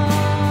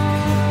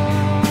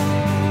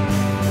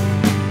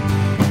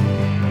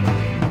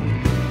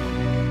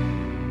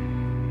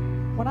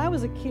 When I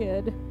was a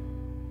kid,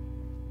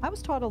 I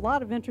was taught a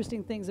lot of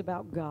interesting things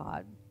about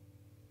God.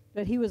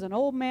 That he was an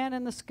old man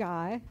in the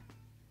sky,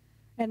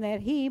 and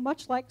that he,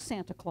 much like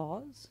Santa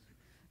Claus,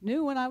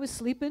 knew when I was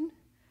sleeping,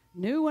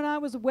 knew when I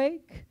was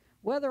awake,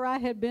 whether I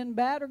had been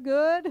bad or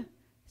good.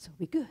 So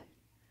be good,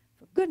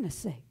 for goodness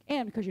sake,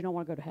 and because you don't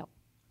want to go to hell.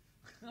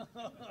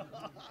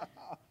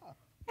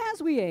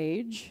 As we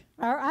age,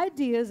 our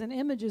ideas and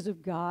images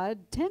of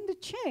God tend to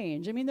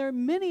change. I mean, there are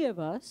many of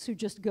us who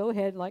just go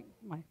ahead, like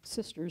my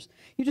sisters,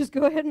 you just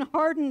go ahead and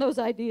harden those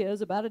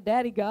ideas about a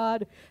daddy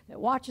God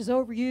that watches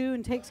over you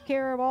and takes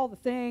care of all the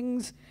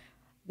things.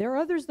 There are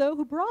others, though,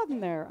 who broaden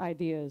their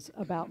ideas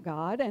about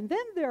God, and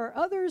then there are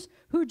others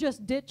who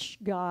just ditch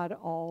God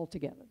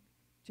altogether.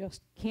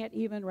 Just can't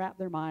even wrap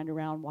their mind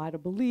around why to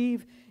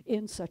believe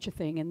in such a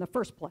thing in the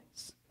first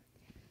place.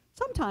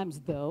 Sometimes,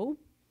 though,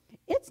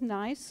 it's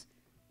nice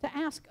to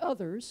ask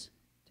others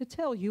to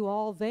tell you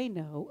all they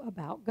know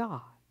about God,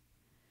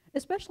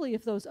 especially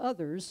if those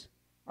others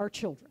are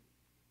children.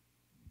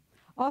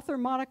 Author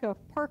Monica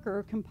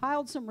Parker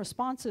compiled some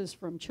responses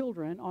from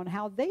children on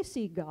how they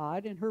see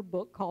God in her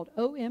book called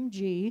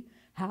OMG,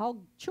 How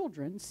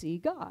Children See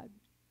God.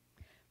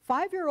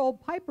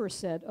 5-year-old Piper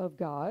said of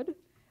God,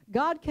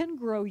 "God can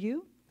grow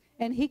you,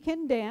 and he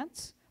can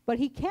dance, but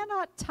he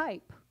cannot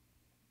type."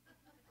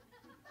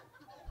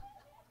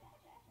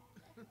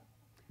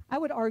 I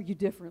would argue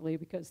differently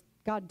because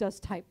God does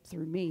type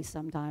through me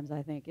sometimes,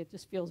 I think. It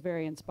just feels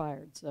very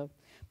inspired. So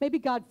maybe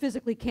God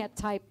physically can't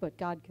type, but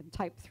God can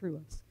type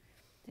through us.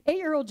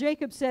 8-year-old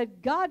Jacob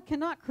said, God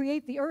cannot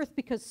create the earth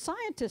because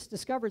scientists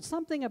discovered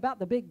something about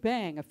the Big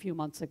Bang a few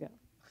months ago.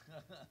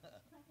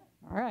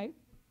 All right.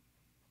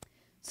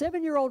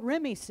 7-year-old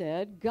Remy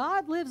said,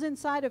 God lives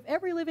inside of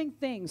every living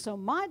thing, so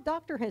my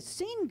doctor has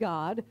seen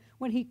God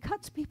when he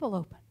cuts people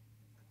open.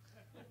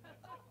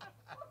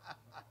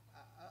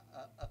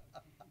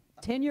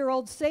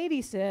 10-year-old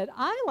Sadie said,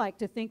 I like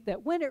to think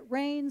that when it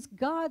rains,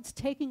 God's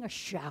taking a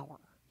shower.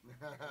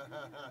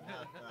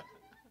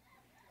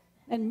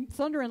 And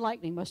thunder and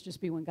lightning must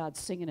just be when God's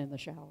singing in the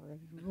shower.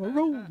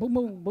 Boom, boom,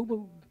 boom, boom,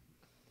 boom.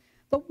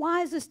 The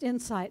wisest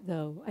insight,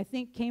 though, I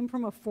think came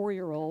from a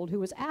 4-year-old who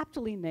was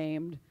aptly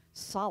named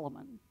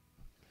Solomon.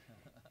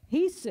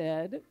 He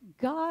said,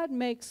 God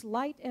makes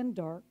light and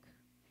dark.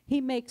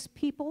 He makes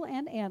people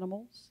and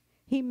animals.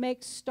 He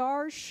makes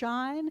stars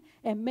shine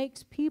and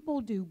makes people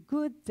do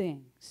good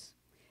things.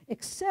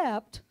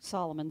 Except,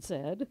 Solomon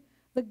said,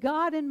 the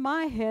God in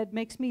my head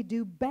makes me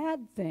do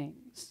bad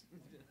things.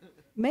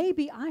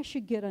 Maybe I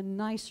should get a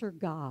nicer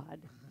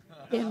God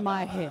in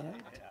my head.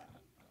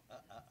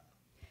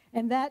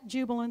 And that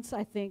jubilance,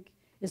 I think,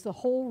 is the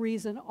whole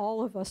reason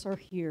all of us are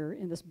here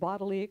in this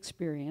bodily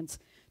experience,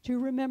 to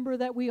remember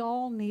that we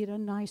all need a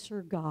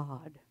nicer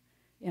God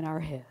in our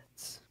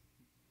heads.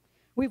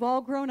 We've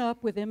all grown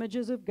up with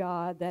images of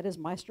God that, as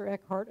Meister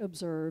Eckhart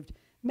observed,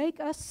 make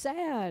us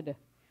sad.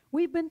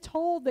 We've been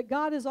told that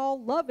God is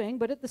all loving,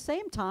 but at the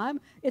same time,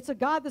 it's a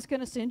God that's going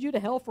to send you to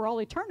hell for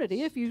all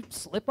eternity if you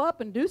slip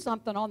up and do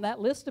something on that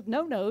list of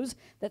no-nos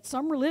that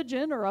some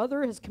religion or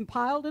other has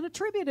compiled and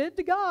attributed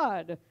to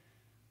God.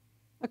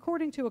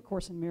 According to A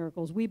Course in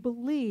Miracles, we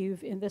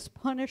believe in this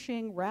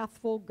punishing,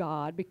 wrathful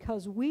God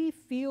because we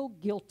feel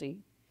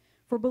guilty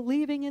for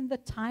believing in the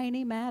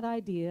tiny, mad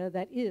idea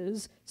that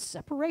is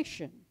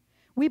separation.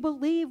 We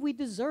believe we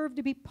deserve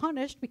to be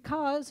punished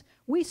because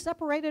we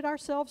separated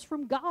ourselves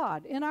from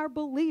God. In our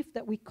belief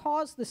that we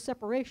caused the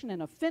separation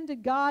and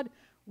offended God,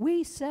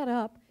 we set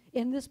up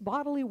in this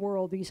bodily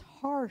world these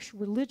harsh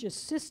religious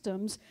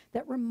systems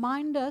that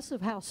remind us of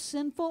how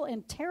sinful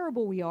and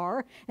terrible we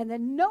are, and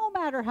that no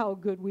matter how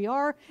good we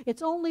are,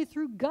 it's only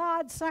through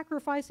God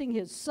sacrificing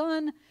his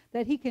Son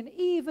that he can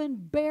even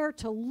bear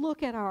to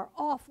look at our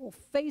awful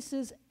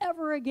faces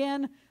ever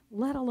again,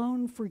 let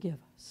alone forgive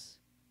us.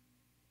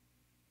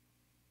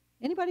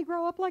 Anybody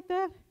grow up like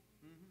that?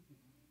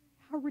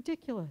 How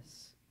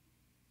ridiculous.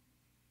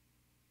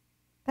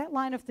 That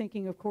line of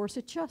thinking, of course,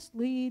 it just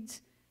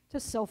leads to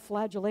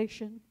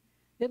self-flagellation.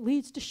 It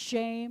leads to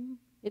shame.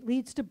 It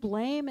leads to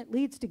blame. It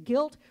leads to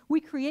guilt.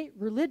 We create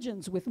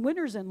religions with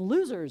winners and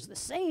losers, the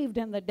saved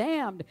and the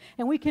damned,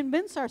 and we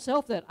convince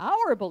ourselves that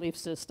our belief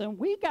system,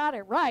 we got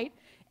it right,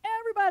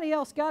 everybody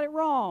else got it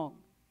wrong.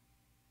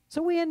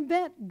 So we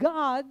invent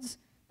gods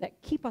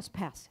that keep us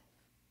passive,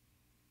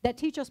 that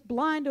teach us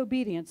blind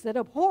obedience, that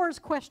abhors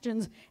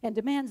questions and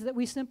demands that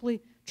we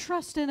simply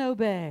trust and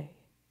obey.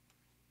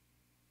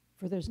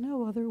 For there's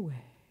no other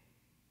way.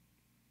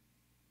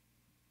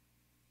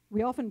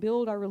 We often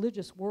build our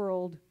religious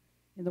world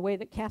in the way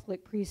that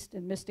Catholic priest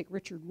and mystic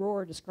Richard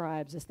Rohr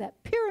describes as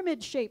that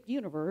pyramid-shaped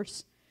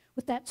universe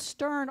with that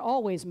stern,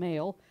 always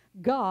male,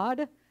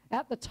 God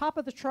at the top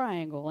of the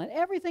triangle and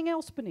everything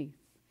else beneath.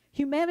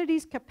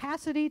 Humanity's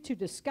capacity to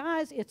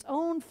disguise its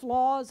own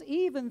flaws,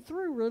 even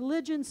through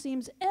religion,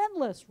 seems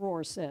endless,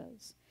 Rohr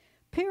says.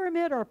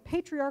 Pyramid or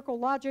patriarchal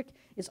logic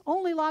is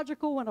only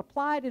logical when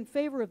applied in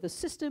favor of the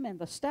system and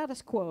the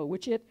status quo,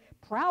 which it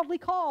proudly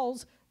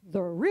calls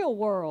the real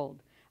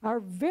world. Our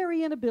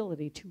very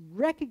inability to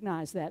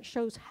recognize that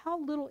shows how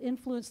little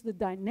influence the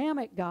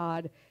dynamic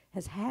God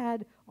has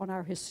had on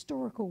our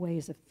historical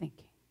ways of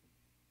thinking.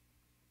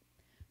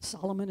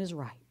 Solomon is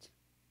right.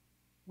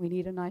 We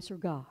need a nicer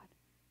God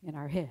in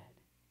our head.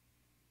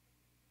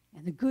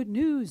 And the good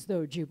news,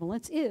 though,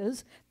 jubilants,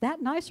 is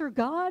that nicer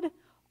God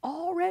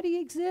already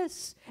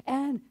exists,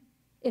 and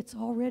it's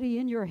already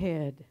in your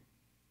head.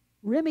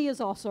 Remy is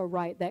also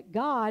right that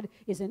God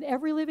is in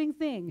every living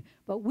thing,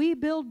 but we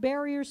build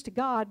barriers to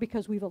God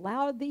because we've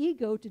allowed the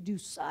ego to do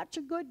such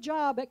a good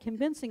job at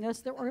convincing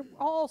us that we're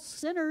all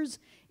sinners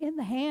in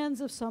the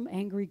hands of some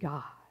angry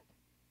God.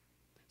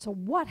 So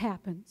what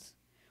happens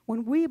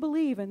when we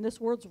believe in this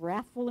world's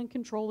wrathful and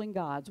controlling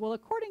gods? Well,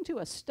 according to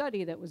a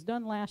study that was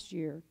done last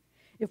year,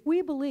 if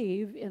we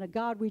believe in a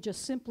God we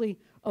just simply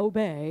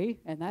obey,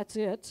 and that's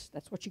it,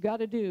 that's what you got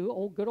to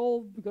do, good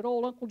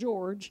old Uncle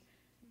George,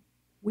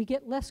 we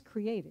get less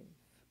creative.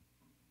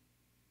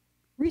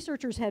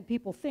 Researchers had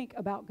people think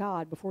about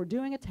God before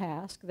doing a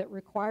task that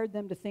required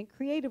them to think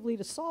creatively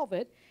to solve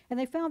it, and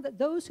they found that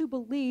those who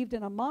believed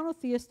in a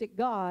monotheistic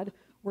God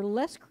were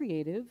less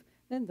creative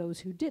than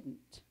those who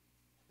didn't.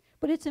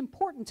 But it's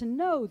important to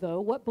know,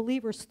 though, what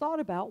believers thought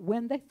about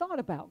when they thought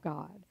about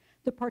God.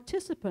 The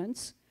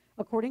participants,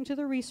 according to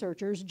the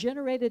researchers,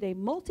 generated a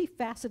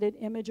multifaceted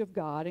image of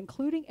God,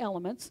 including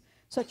elements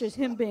such as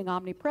him being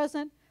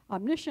omnipresent,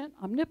 omniscient,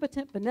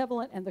 omnipotent,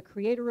 benevolent, and the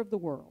creator of the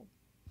world.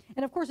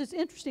 And of course, it's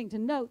interesting to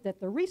note that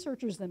the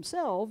researchers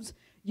themselves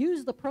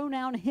use the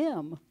pronoun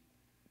him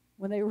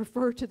when they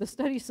refer to the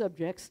study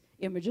subjects'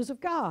 images of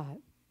God,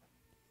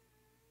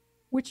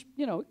 which,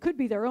 you know, it could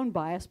be their own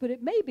bias, but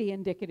it may be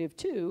indicative,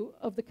 too,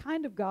 of the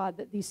kind of God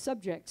that these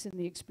subjects in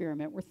the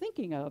experiment were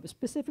thinking of,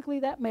 specifically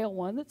that male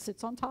one that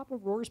sits on top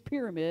of Rohr's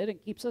pyramid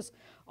and keeps us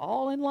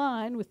all in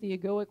line with the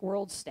egoic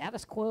world's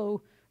status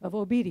quo of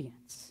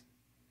obedience.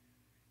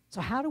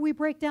 So how do we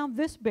break down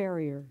this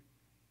barrier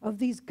of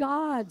these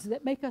gods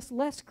that make us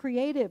less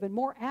creative and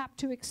more apt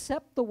to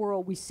accept the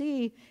world we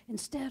see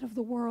instead of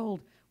the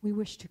world we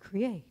wish to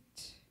create?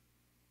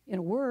 In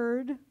a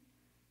word,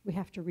 we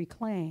have to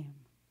reclaim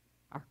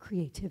our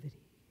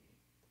creativity.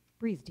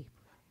 Breathe deeply.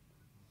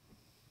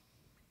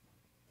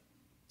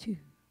 2,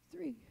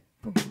 3,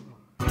 4.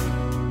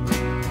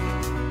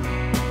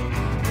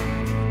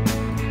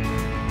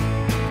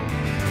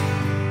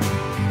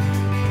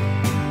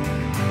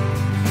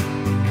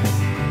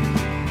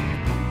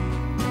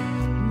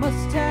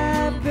 Must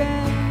have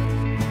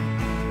been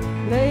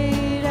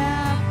late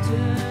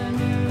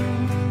afternoon.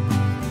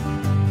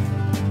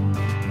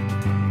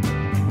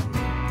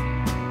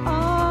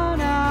 On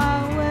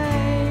our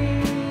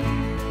way,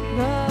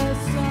 the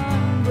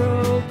sun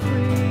broke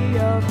free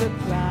of the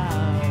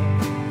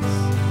clouds.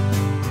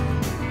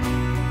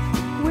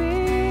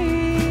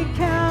 We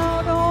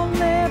count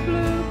only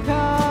blue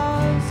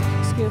cars,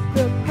 skip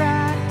the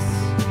cracks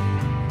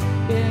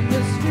in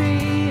the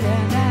street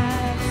and ask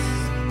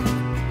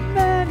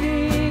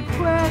many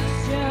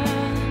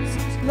questions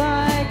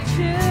like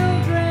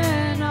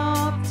children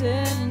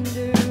often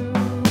do.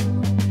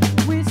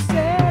 We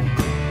said,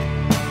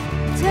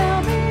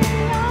 tell me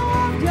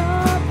all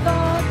your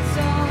thoughts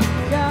on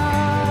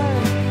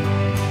God,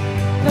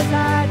 'cause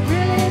I'd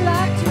really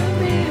like to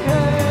meet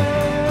her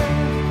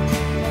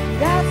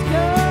and ask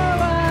her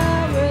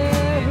why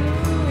we're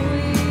who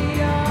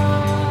we are.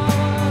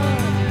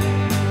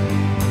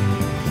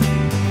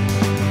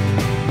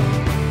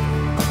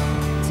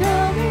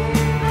 Tell me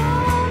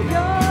all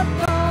your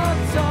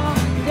thoughts on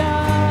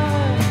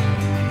God,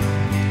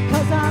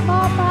 'cause I'm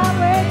on my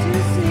way to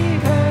see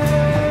her.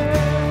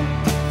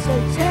 So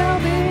tell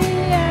me,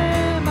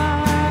 am I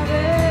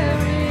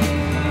very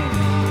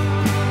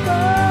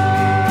far?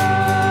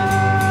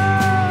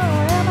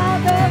 Am I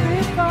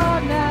very far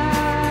now?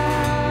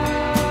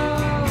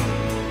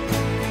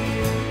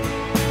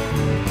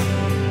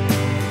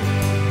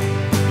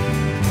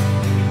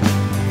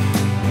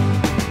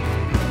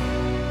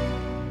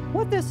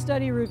 What this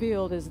study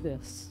revealed is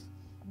this: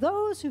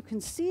 those who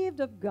conceived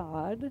of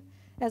God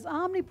as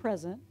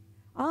omnipresent,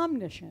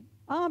 omniscient,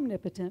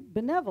 omnipotent,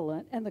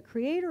 benevolent, and the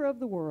creator of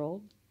the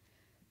world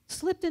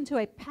slipped into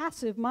a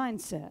passive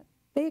mindset.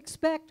 They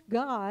expect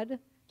God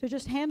to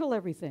just handle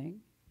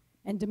everything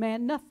and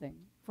demand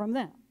nothing from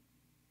them.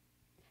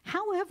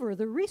 However,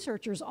 the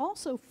researchers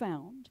also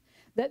found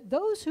that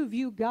those who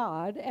view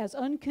God as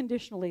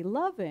unconditionally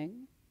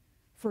loving,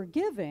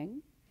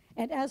 forgiving,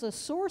 and as a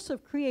source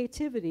of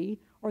creativity,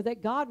 or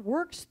that God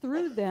works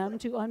through them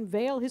to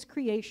unveil his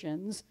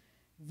creations,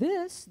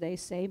 this, they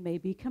say, may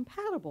be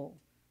compatible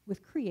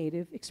with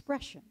creative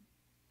expression.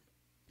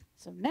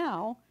 So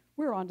now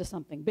we're on to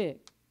something big.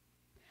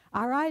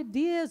 Our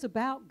ideas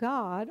about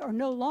God are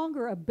no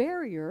longer a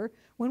barrier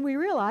when we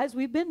realize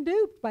we've been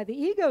duped by the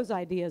ego's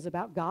ideas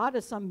about God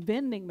as some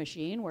vending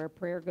machine where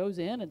prayer goes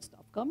in and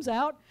stuff comes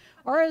out,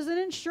 or as an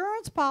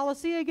insurance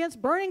policy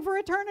against burning for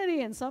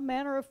eternity in some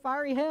manner of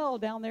fiery hell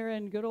down there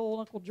in good old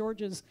Uncle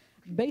George's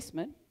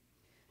basement.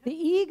 The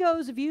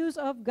ego's views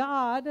of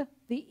God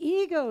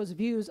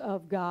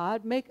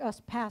make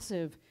us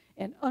passive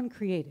and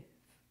uncreative.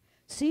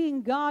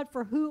 Seeing God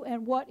for who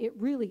and what it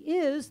really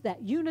is,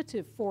 that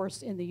unitive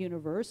force in the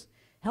universe,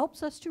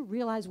 helps us to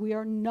realize we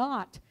are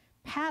not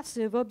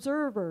passive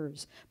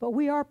observers, but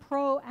we are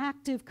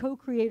proactive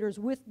co-creators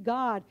with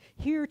God,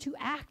 here to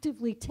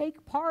actively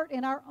take part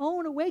in our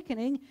own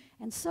awakening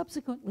and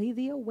subsequently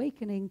the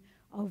awakening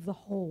of the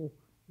whole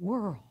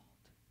world.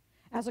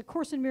 As A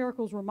Course in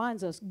Miracles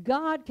reminds us,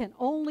 God can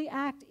only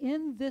act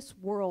in this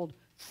world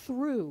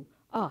through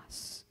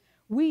us.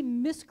 We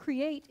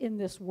miscreate in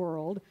this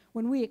world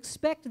when we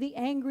expect the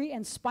angry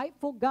and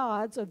spiteful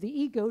gods of the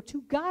ego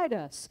to guide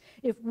us.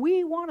 If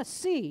we want to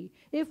see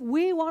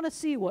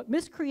what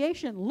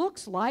miscreation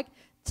looks like,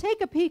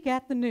 take a peek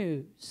at the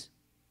news.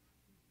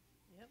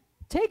 Yep.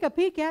 Take a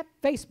peek at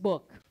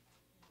Facebook.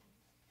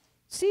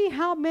 See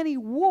how many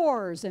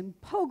wars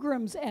and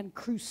pogroms and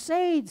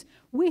crusades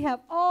we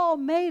have all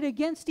made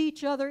against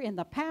each other in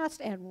the past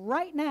and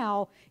right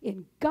now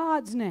in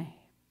God's name.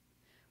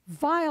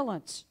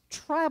 Violence,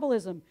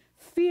 tribalism,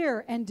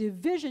 fear, and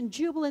division,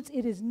 jubilance,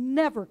 it is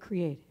never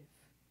creative.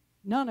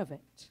 None of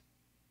it.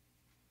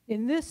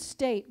 In this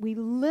state, we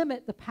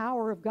limit the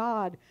power of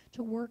God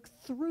to work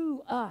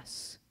through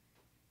us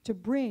to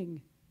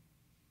bring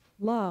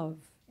love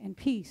and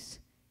peace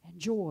and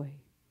joy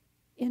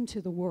into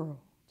the world.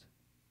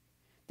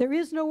 There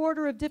is no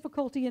order of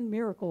difficulty in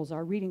miracles,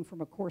 our reading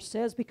from A Course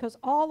says, because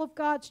all of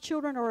God's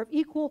children are of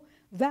equal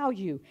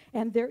value,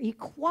 and their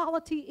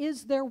equality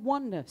is their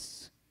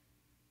oneness.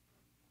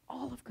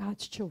 all of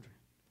God's children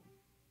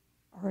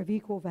are of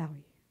equal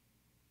value.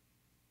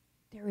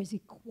 There is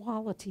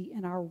equality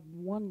in our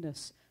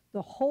oneness.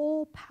 The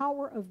whole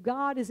power of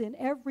God is in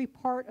every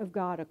part of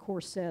God, a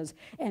course says,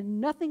 and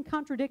nothing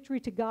contradictory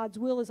to God's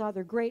will is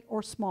either great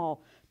or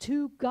small.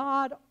 To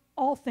God,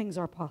 all things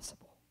are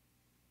possible.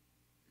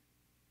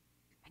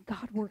 And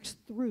God works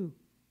through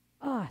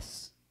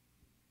us.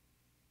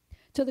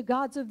 To the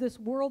gods of this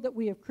world that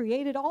we have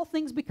created, all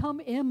things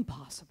become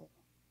impossible.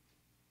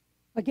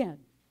 Again,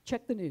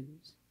 check the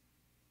news.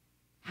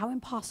 How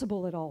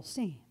impossible it all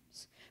seems.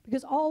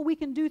 Because all we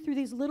can do through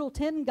these little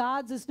 10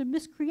 gods is to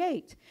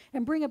miscreate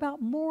and bring about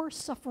more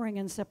suffering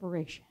and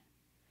separation.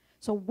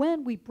 So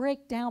when we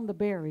break down the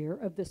barrier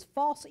of this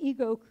false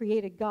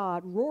ego-created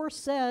God, Rohr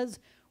says,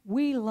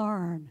 we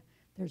learn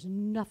there's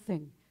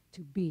nothing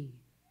to be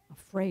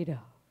afraid of.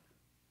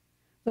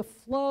 The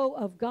flow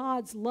of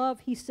God's love,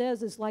 he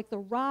says, is like the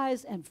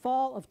rise and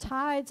fall of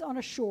tides on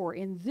a shore.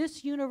 In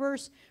this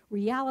universe,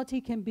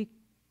 reality can be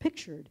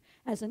pictured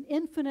as an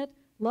infinite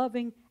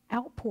loving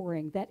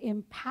outpouring that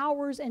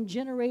empowers and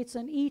generates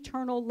an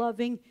eternal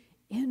loving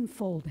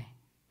infolding.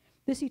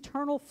 This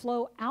eternal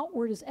flow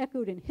outward is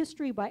echoed in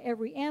history by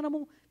every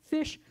animal,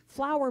 fish,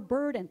 flower,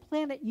 bird, and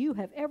planet you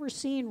have ever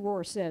seen,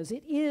 Rohr says.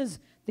 It is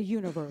the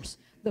universe,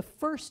 the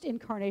first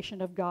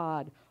incarnation of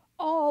God.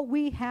 All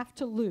we have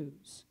to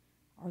lose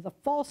are the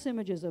false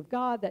images of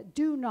God that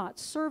do not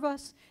serve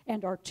us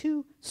and are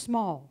too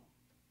small.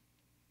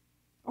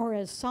 Or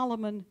as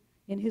Solomon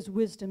in his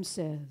wisdom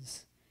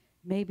says,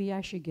 maybe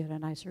I should get a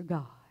nicer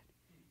God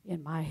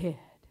in my head.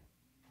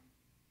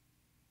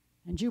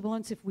 And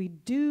jubilants, if we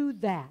do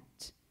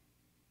that,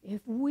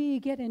 if we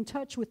get in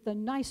touch with the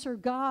nicer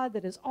God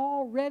that is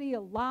already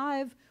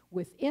alive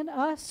within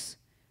us,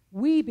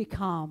 we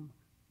become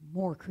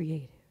more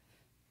creative.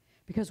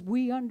 Because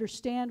we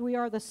understand we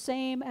are the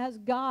same as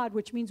God,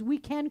 which means we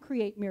can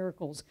create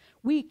miracles.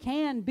 We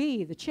can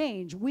be the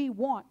change we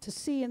want to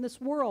see in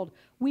this world.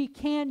 We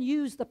can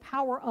use the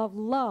power of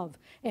love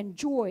and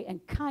joy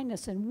and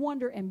kindness and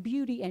wonder and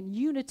beauty and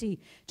unity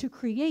to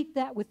create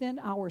that within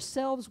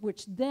ourselves,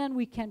 which then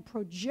we can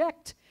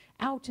project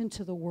out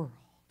into the world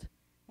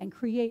and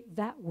create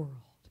that world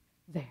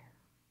there.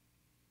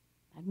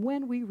 And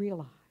when we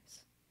realize,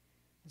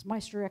 as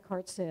Meister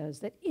Eckhart says,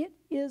 that it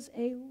is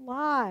a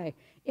lie,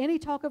 any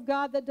talk of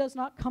God that does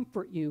not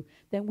comfort you,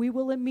 then we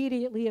will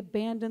immediately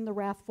abandon the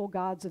wrathful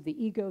gods of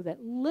the ego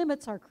that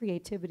limits our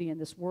creativity in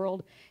this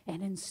world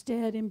and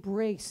instead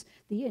embrace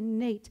the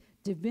innate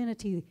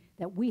divinity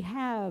that we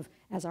have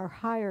as our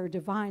higher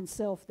divine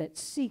self that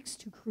seeks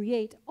to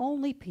create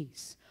only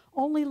peace,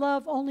 only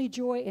love, only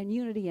joy and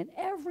unity in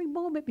every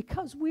moment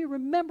because we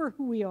remember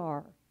who we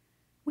are.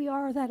 We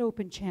are that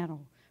open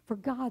channel for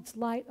God's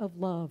light of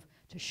love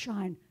to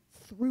shine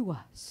through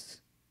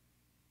us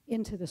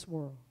into this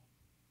world.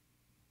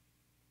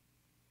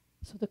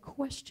 So the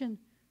question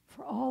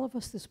for all of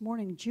us this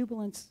morning,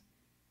 jubilants,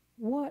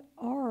 what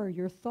are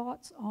your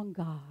thoughts on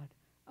God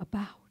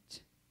about?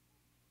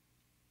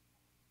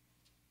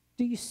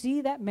 Do you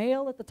see that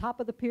male at the top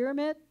of the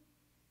pyramid?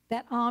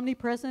 That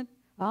omnipresent,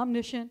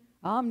 omniscient,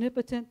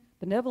 omnipotent,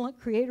 benevolent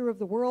creator of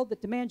the world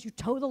that demands you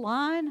toe the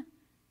line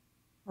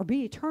or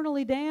be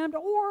eternally damned?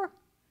 Or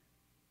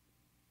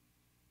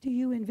do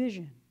you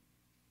envision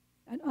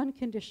an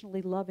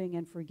unconditionally loving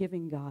and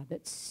forgiving God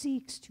that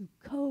seeks to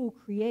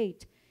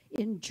co-create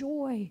in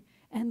joy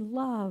and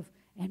love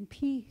and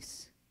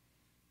peace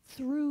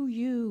through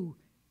you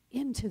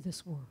into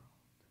this world?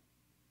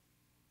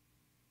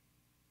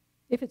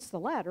 If it's the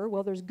latter,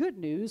 well, there's good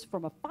news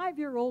from a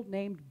 5-year-old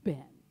named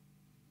Ben.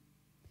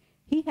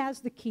 He has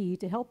the key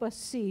to help us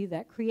see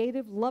that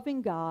creative,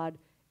 loving God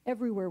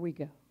everywhere we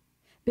go.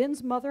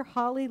 Ben's mother,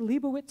 Holly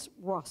Leibowitz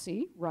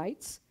Rossi,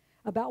 writes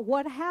about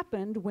what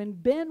happened when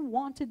Ben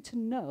wanted to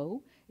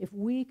know if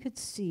we could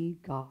see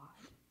God.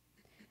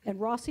 And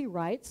Rossi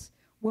writes,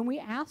 when we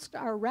asked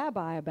our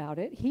rabbi about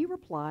it, he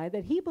replied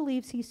that he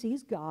believes he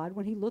sees God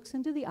when he looks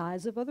into the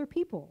eyes of other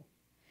people.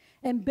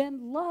 And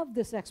Ben loved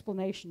this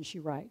explanation, she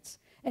writes,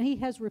 and he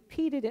has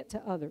repeated it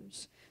to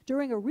others.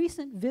 During a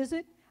recent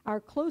visit, our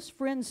close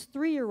friend's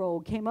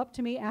 3-year-old came up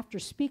to me after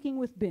speaking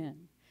with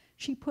Ben.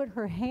 She put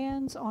her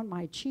hands on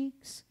my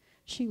cheeks,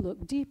 she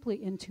looked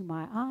deeply into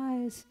my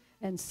eyes,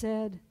 and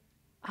said,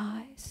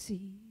 I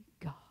see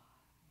God.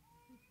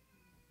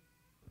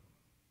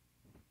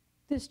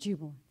 This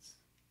jubilance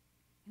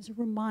is a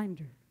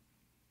reminder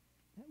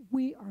that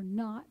we are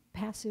not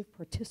passive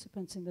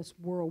participants in this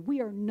world. We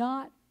are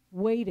not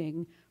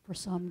waiting for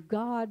some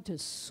God to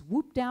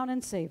swoop down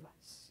and save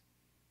us.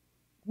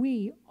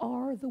 We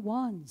are the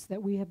ones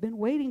that we have been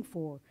waiting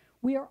for.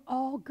 We are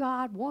all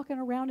God walking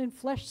around in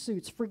flesh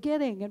suits,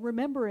 forgetting and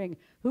remembering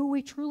who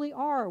we truly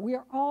are. We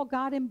are all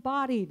God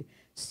embodied,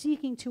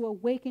 seeking to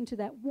awaken to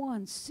that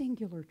one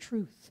singular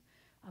truth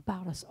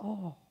about us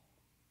all.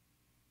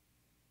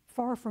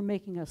 Far from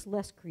making us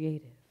less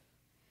creative,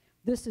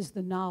 this is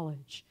the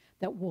knowledge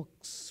that will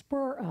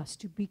spur us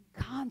to be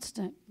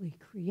constantly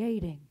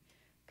creating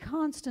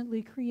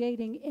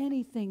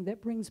anything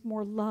that brings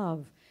more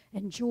love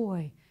and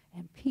joy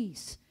and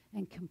peace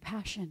and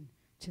compassion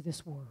to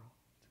this world.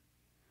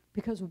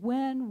 Because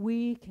when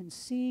we can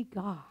see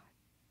God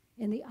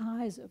in the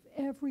eyes of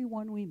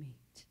everyone we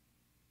meet,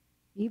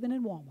 even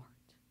in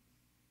Walmart,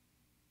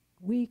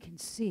 we can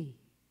see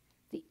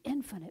the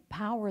infinite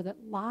power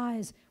that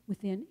lies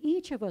within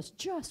each of us,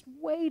 just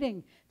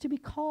waiting to be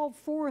called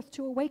forth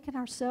to awaken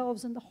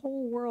ourselves and the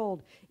whole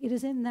world. It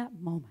is in that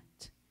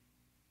moment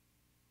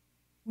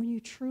when you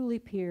truly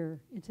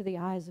peer into the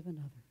eyes of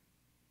another,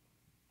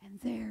 and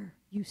there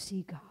you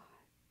see God.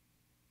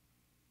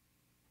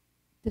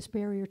 This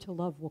barrier to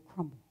love will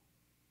crumble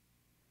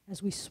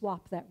as we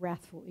swap that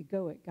wrathful,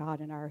 egoic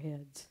God in our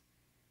heads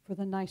for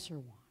the nicer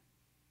one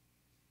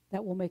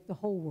that will make the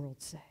whole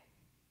world say,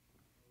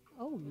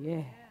 oh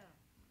yeah.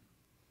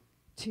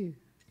 2,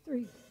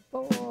 3,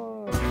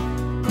 4.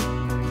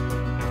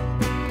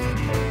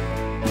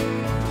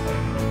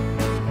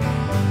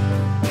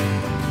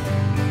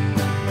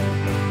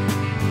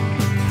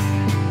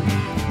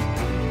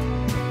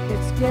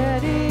 It's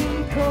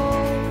getting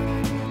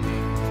cold,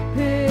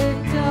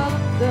 picked up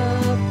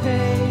the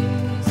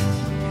pace.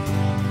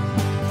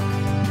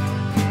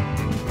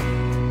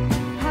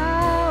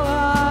 How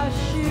our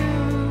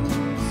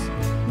shoes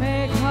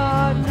make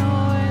hard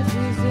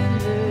noises in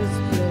this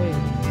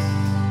place.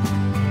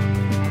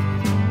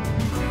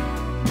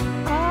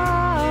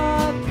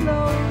 Our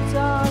clothes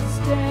are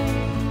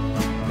stained.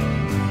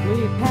 We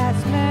pass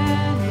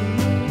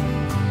many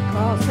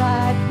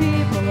cross-eyed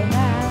people and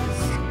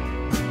ask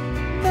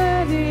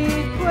many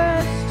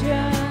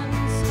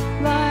questions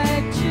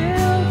like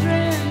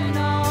children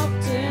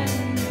often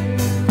do.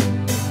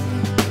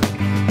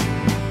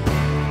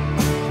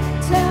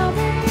 Tell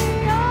me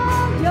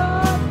all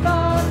your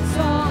thoughts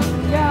on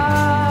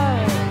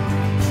God,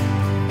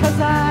 'cause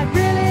I'd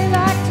really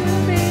like to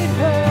meet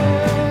her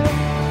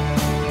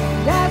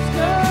and ask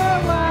her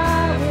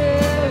why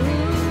we're who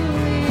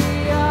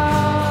we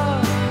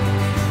are.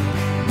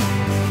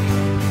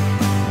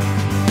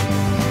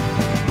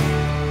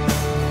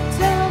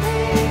 Tell me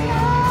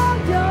all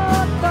your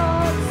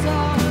thoughts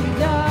on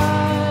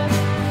God,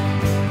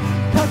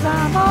 'cause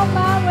I'm on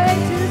my way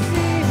to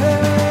see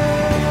her.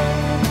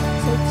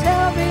 So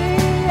tell me,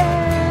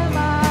 am I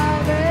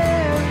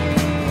very,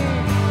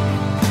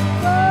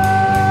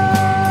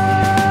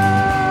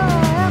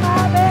 am I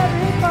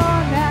very far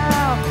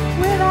now?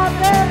 We're not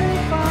very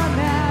far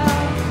now.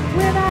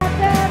 We're not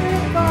very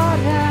far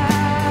now.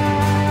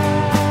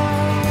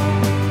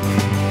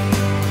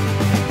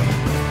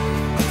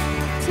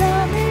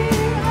 Tell me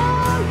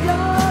all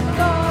your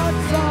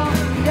thoughts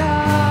on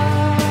God.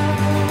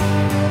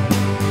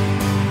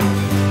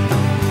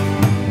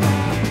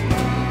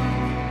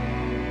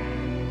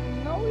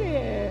 Oh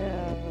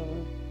yeah.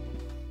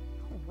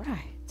 All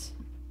right.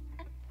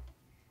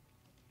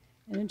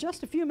 And in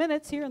just a few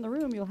minutes here in the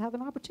room, you'll have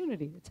an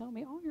opportunity to tell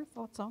me all your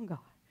thoughts on God.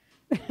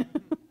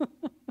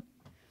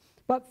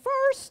 But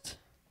first,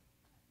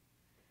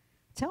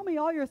 tell me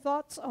all your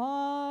thoughts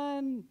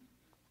on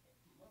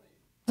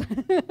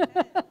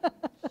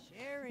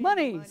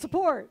money,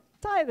 support,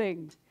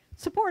 tithing,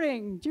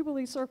 supporting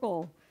Jubilee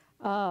Circle.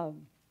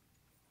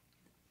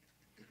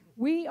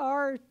 We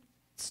are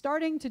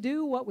starting to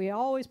do what we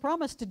always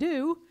promised to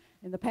do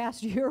in the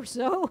past year or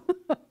so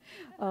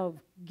of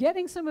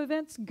getting some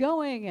events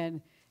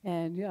going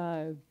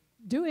and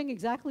doing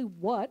exactly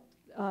what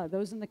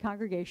those in the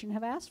congregation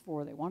have asked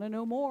for. They want to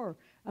know more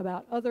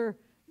about other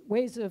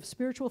ways of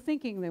spiritual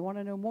thinking. They want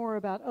to know more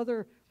about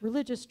other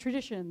religious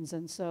traditions.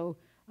 And so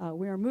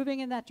we are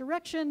moving in that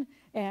direction,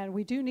 and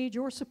we do need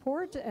your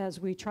support as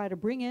we try to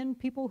bring in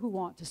people who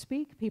want to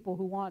speak, people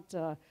who want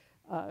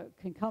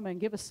can come and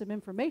give us some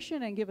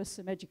information and give us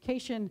some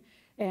education.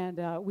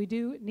 And we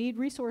do need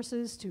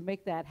resources to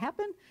make that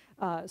happen.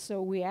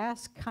 So we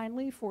ask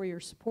kindly for your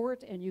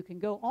support, and you can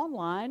go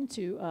online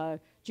to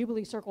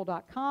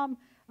jubileecircle.com.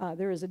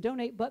 There is a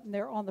donate button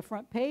there on the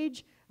front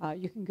page.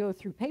 You can go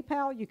through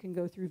PayPal. You can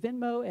go through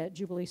Venmo at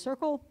Jubilee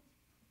Circle.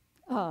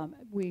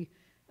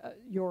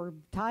 Your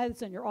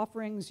tithes and your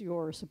offerings,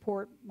 your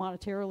support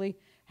monetarily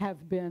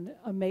have been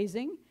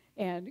amazing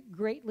and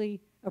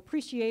greatly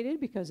appreciated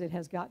because it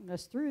has gotten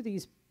us through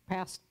these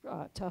past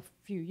tough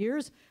few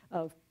years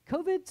of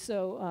COVID.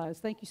 So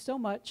thank you so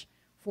much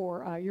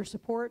for your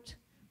support,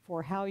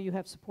 for how you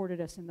have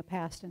supported us in the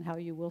past and how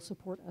you will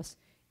support us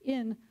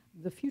in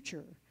the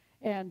future.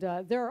 And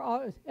there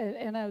are,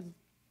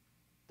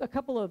 a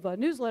couple of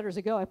newsletters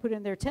ago, I put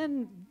in there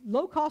 10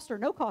 low-cost or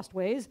no-cost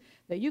ways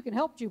that you can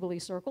help Jubilee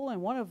Circle.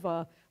 And one of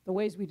the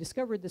ways we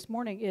discovered this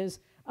morning is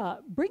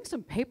bring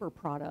some paper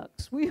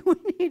products. We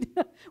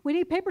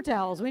need paper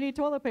towels. We need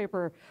toilet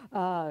paper.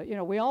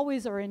 We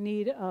always are in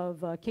need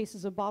of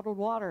cases of bottled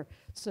water.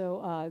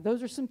 So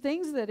those are some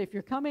things that if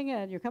you're coming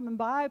and you're coming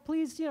by,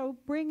 please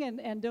bring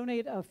and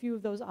donate a few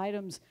of those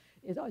items.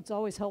 It's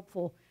always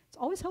helpful. It's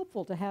always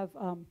helpful to have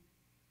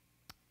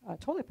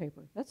toilet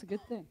paper. That's a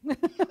good thing.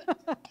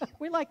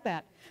 We like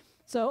that.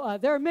 So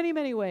there are many,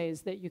 many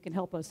ways that you can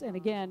help us. And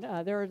again,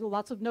 there are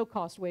lots of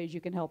no-cost ways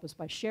you can help us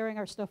by sharing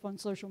our stuff on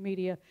social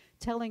media,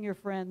 telling your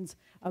friends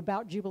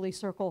about Jubilee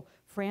Circle.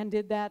 Fran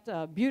did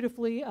that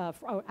beautifully.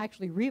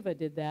 Actually, Reva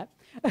did that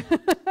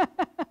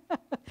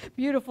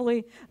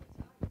beautifully.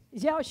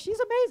 Yeah, she's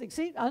amazing.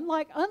 See,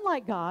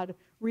 unlike God,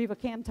 Reva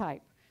can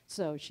type.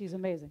 So she's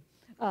amazing.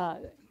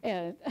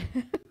 And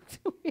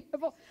we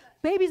have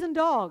babies and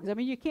dogs. I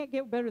mean, you can't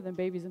get better than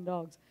babies and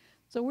dogs.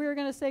 So we're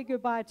going to say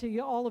goodbye to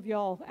you, all of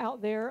y'all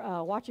out there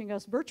watching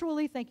us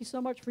virtually. Thank you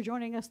so much for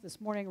joining us this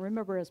morning.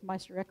 Remember, as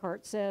Meister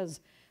Eckhart says,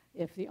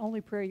 if the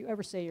only prayer you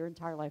ever say your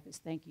entire life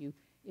is thank you,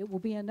 it will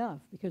be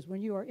enough, because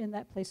when you are in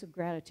that place of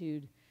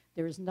gratitude,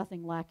 there is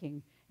nothing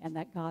lacking, and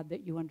that God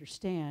that you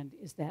understand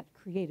is that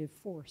creative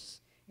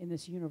force in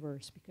this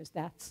universe, because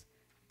that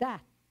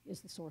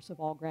is the source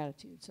of all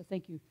gratitude. So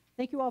thank you.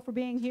 Thank you all for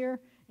being here,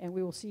 and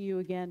we will see you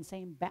again,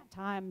 same bat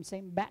time,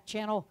 same bat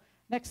channel,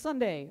 next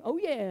Sunday. Oh,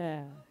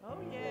 yeah. Oh,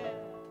 yeah.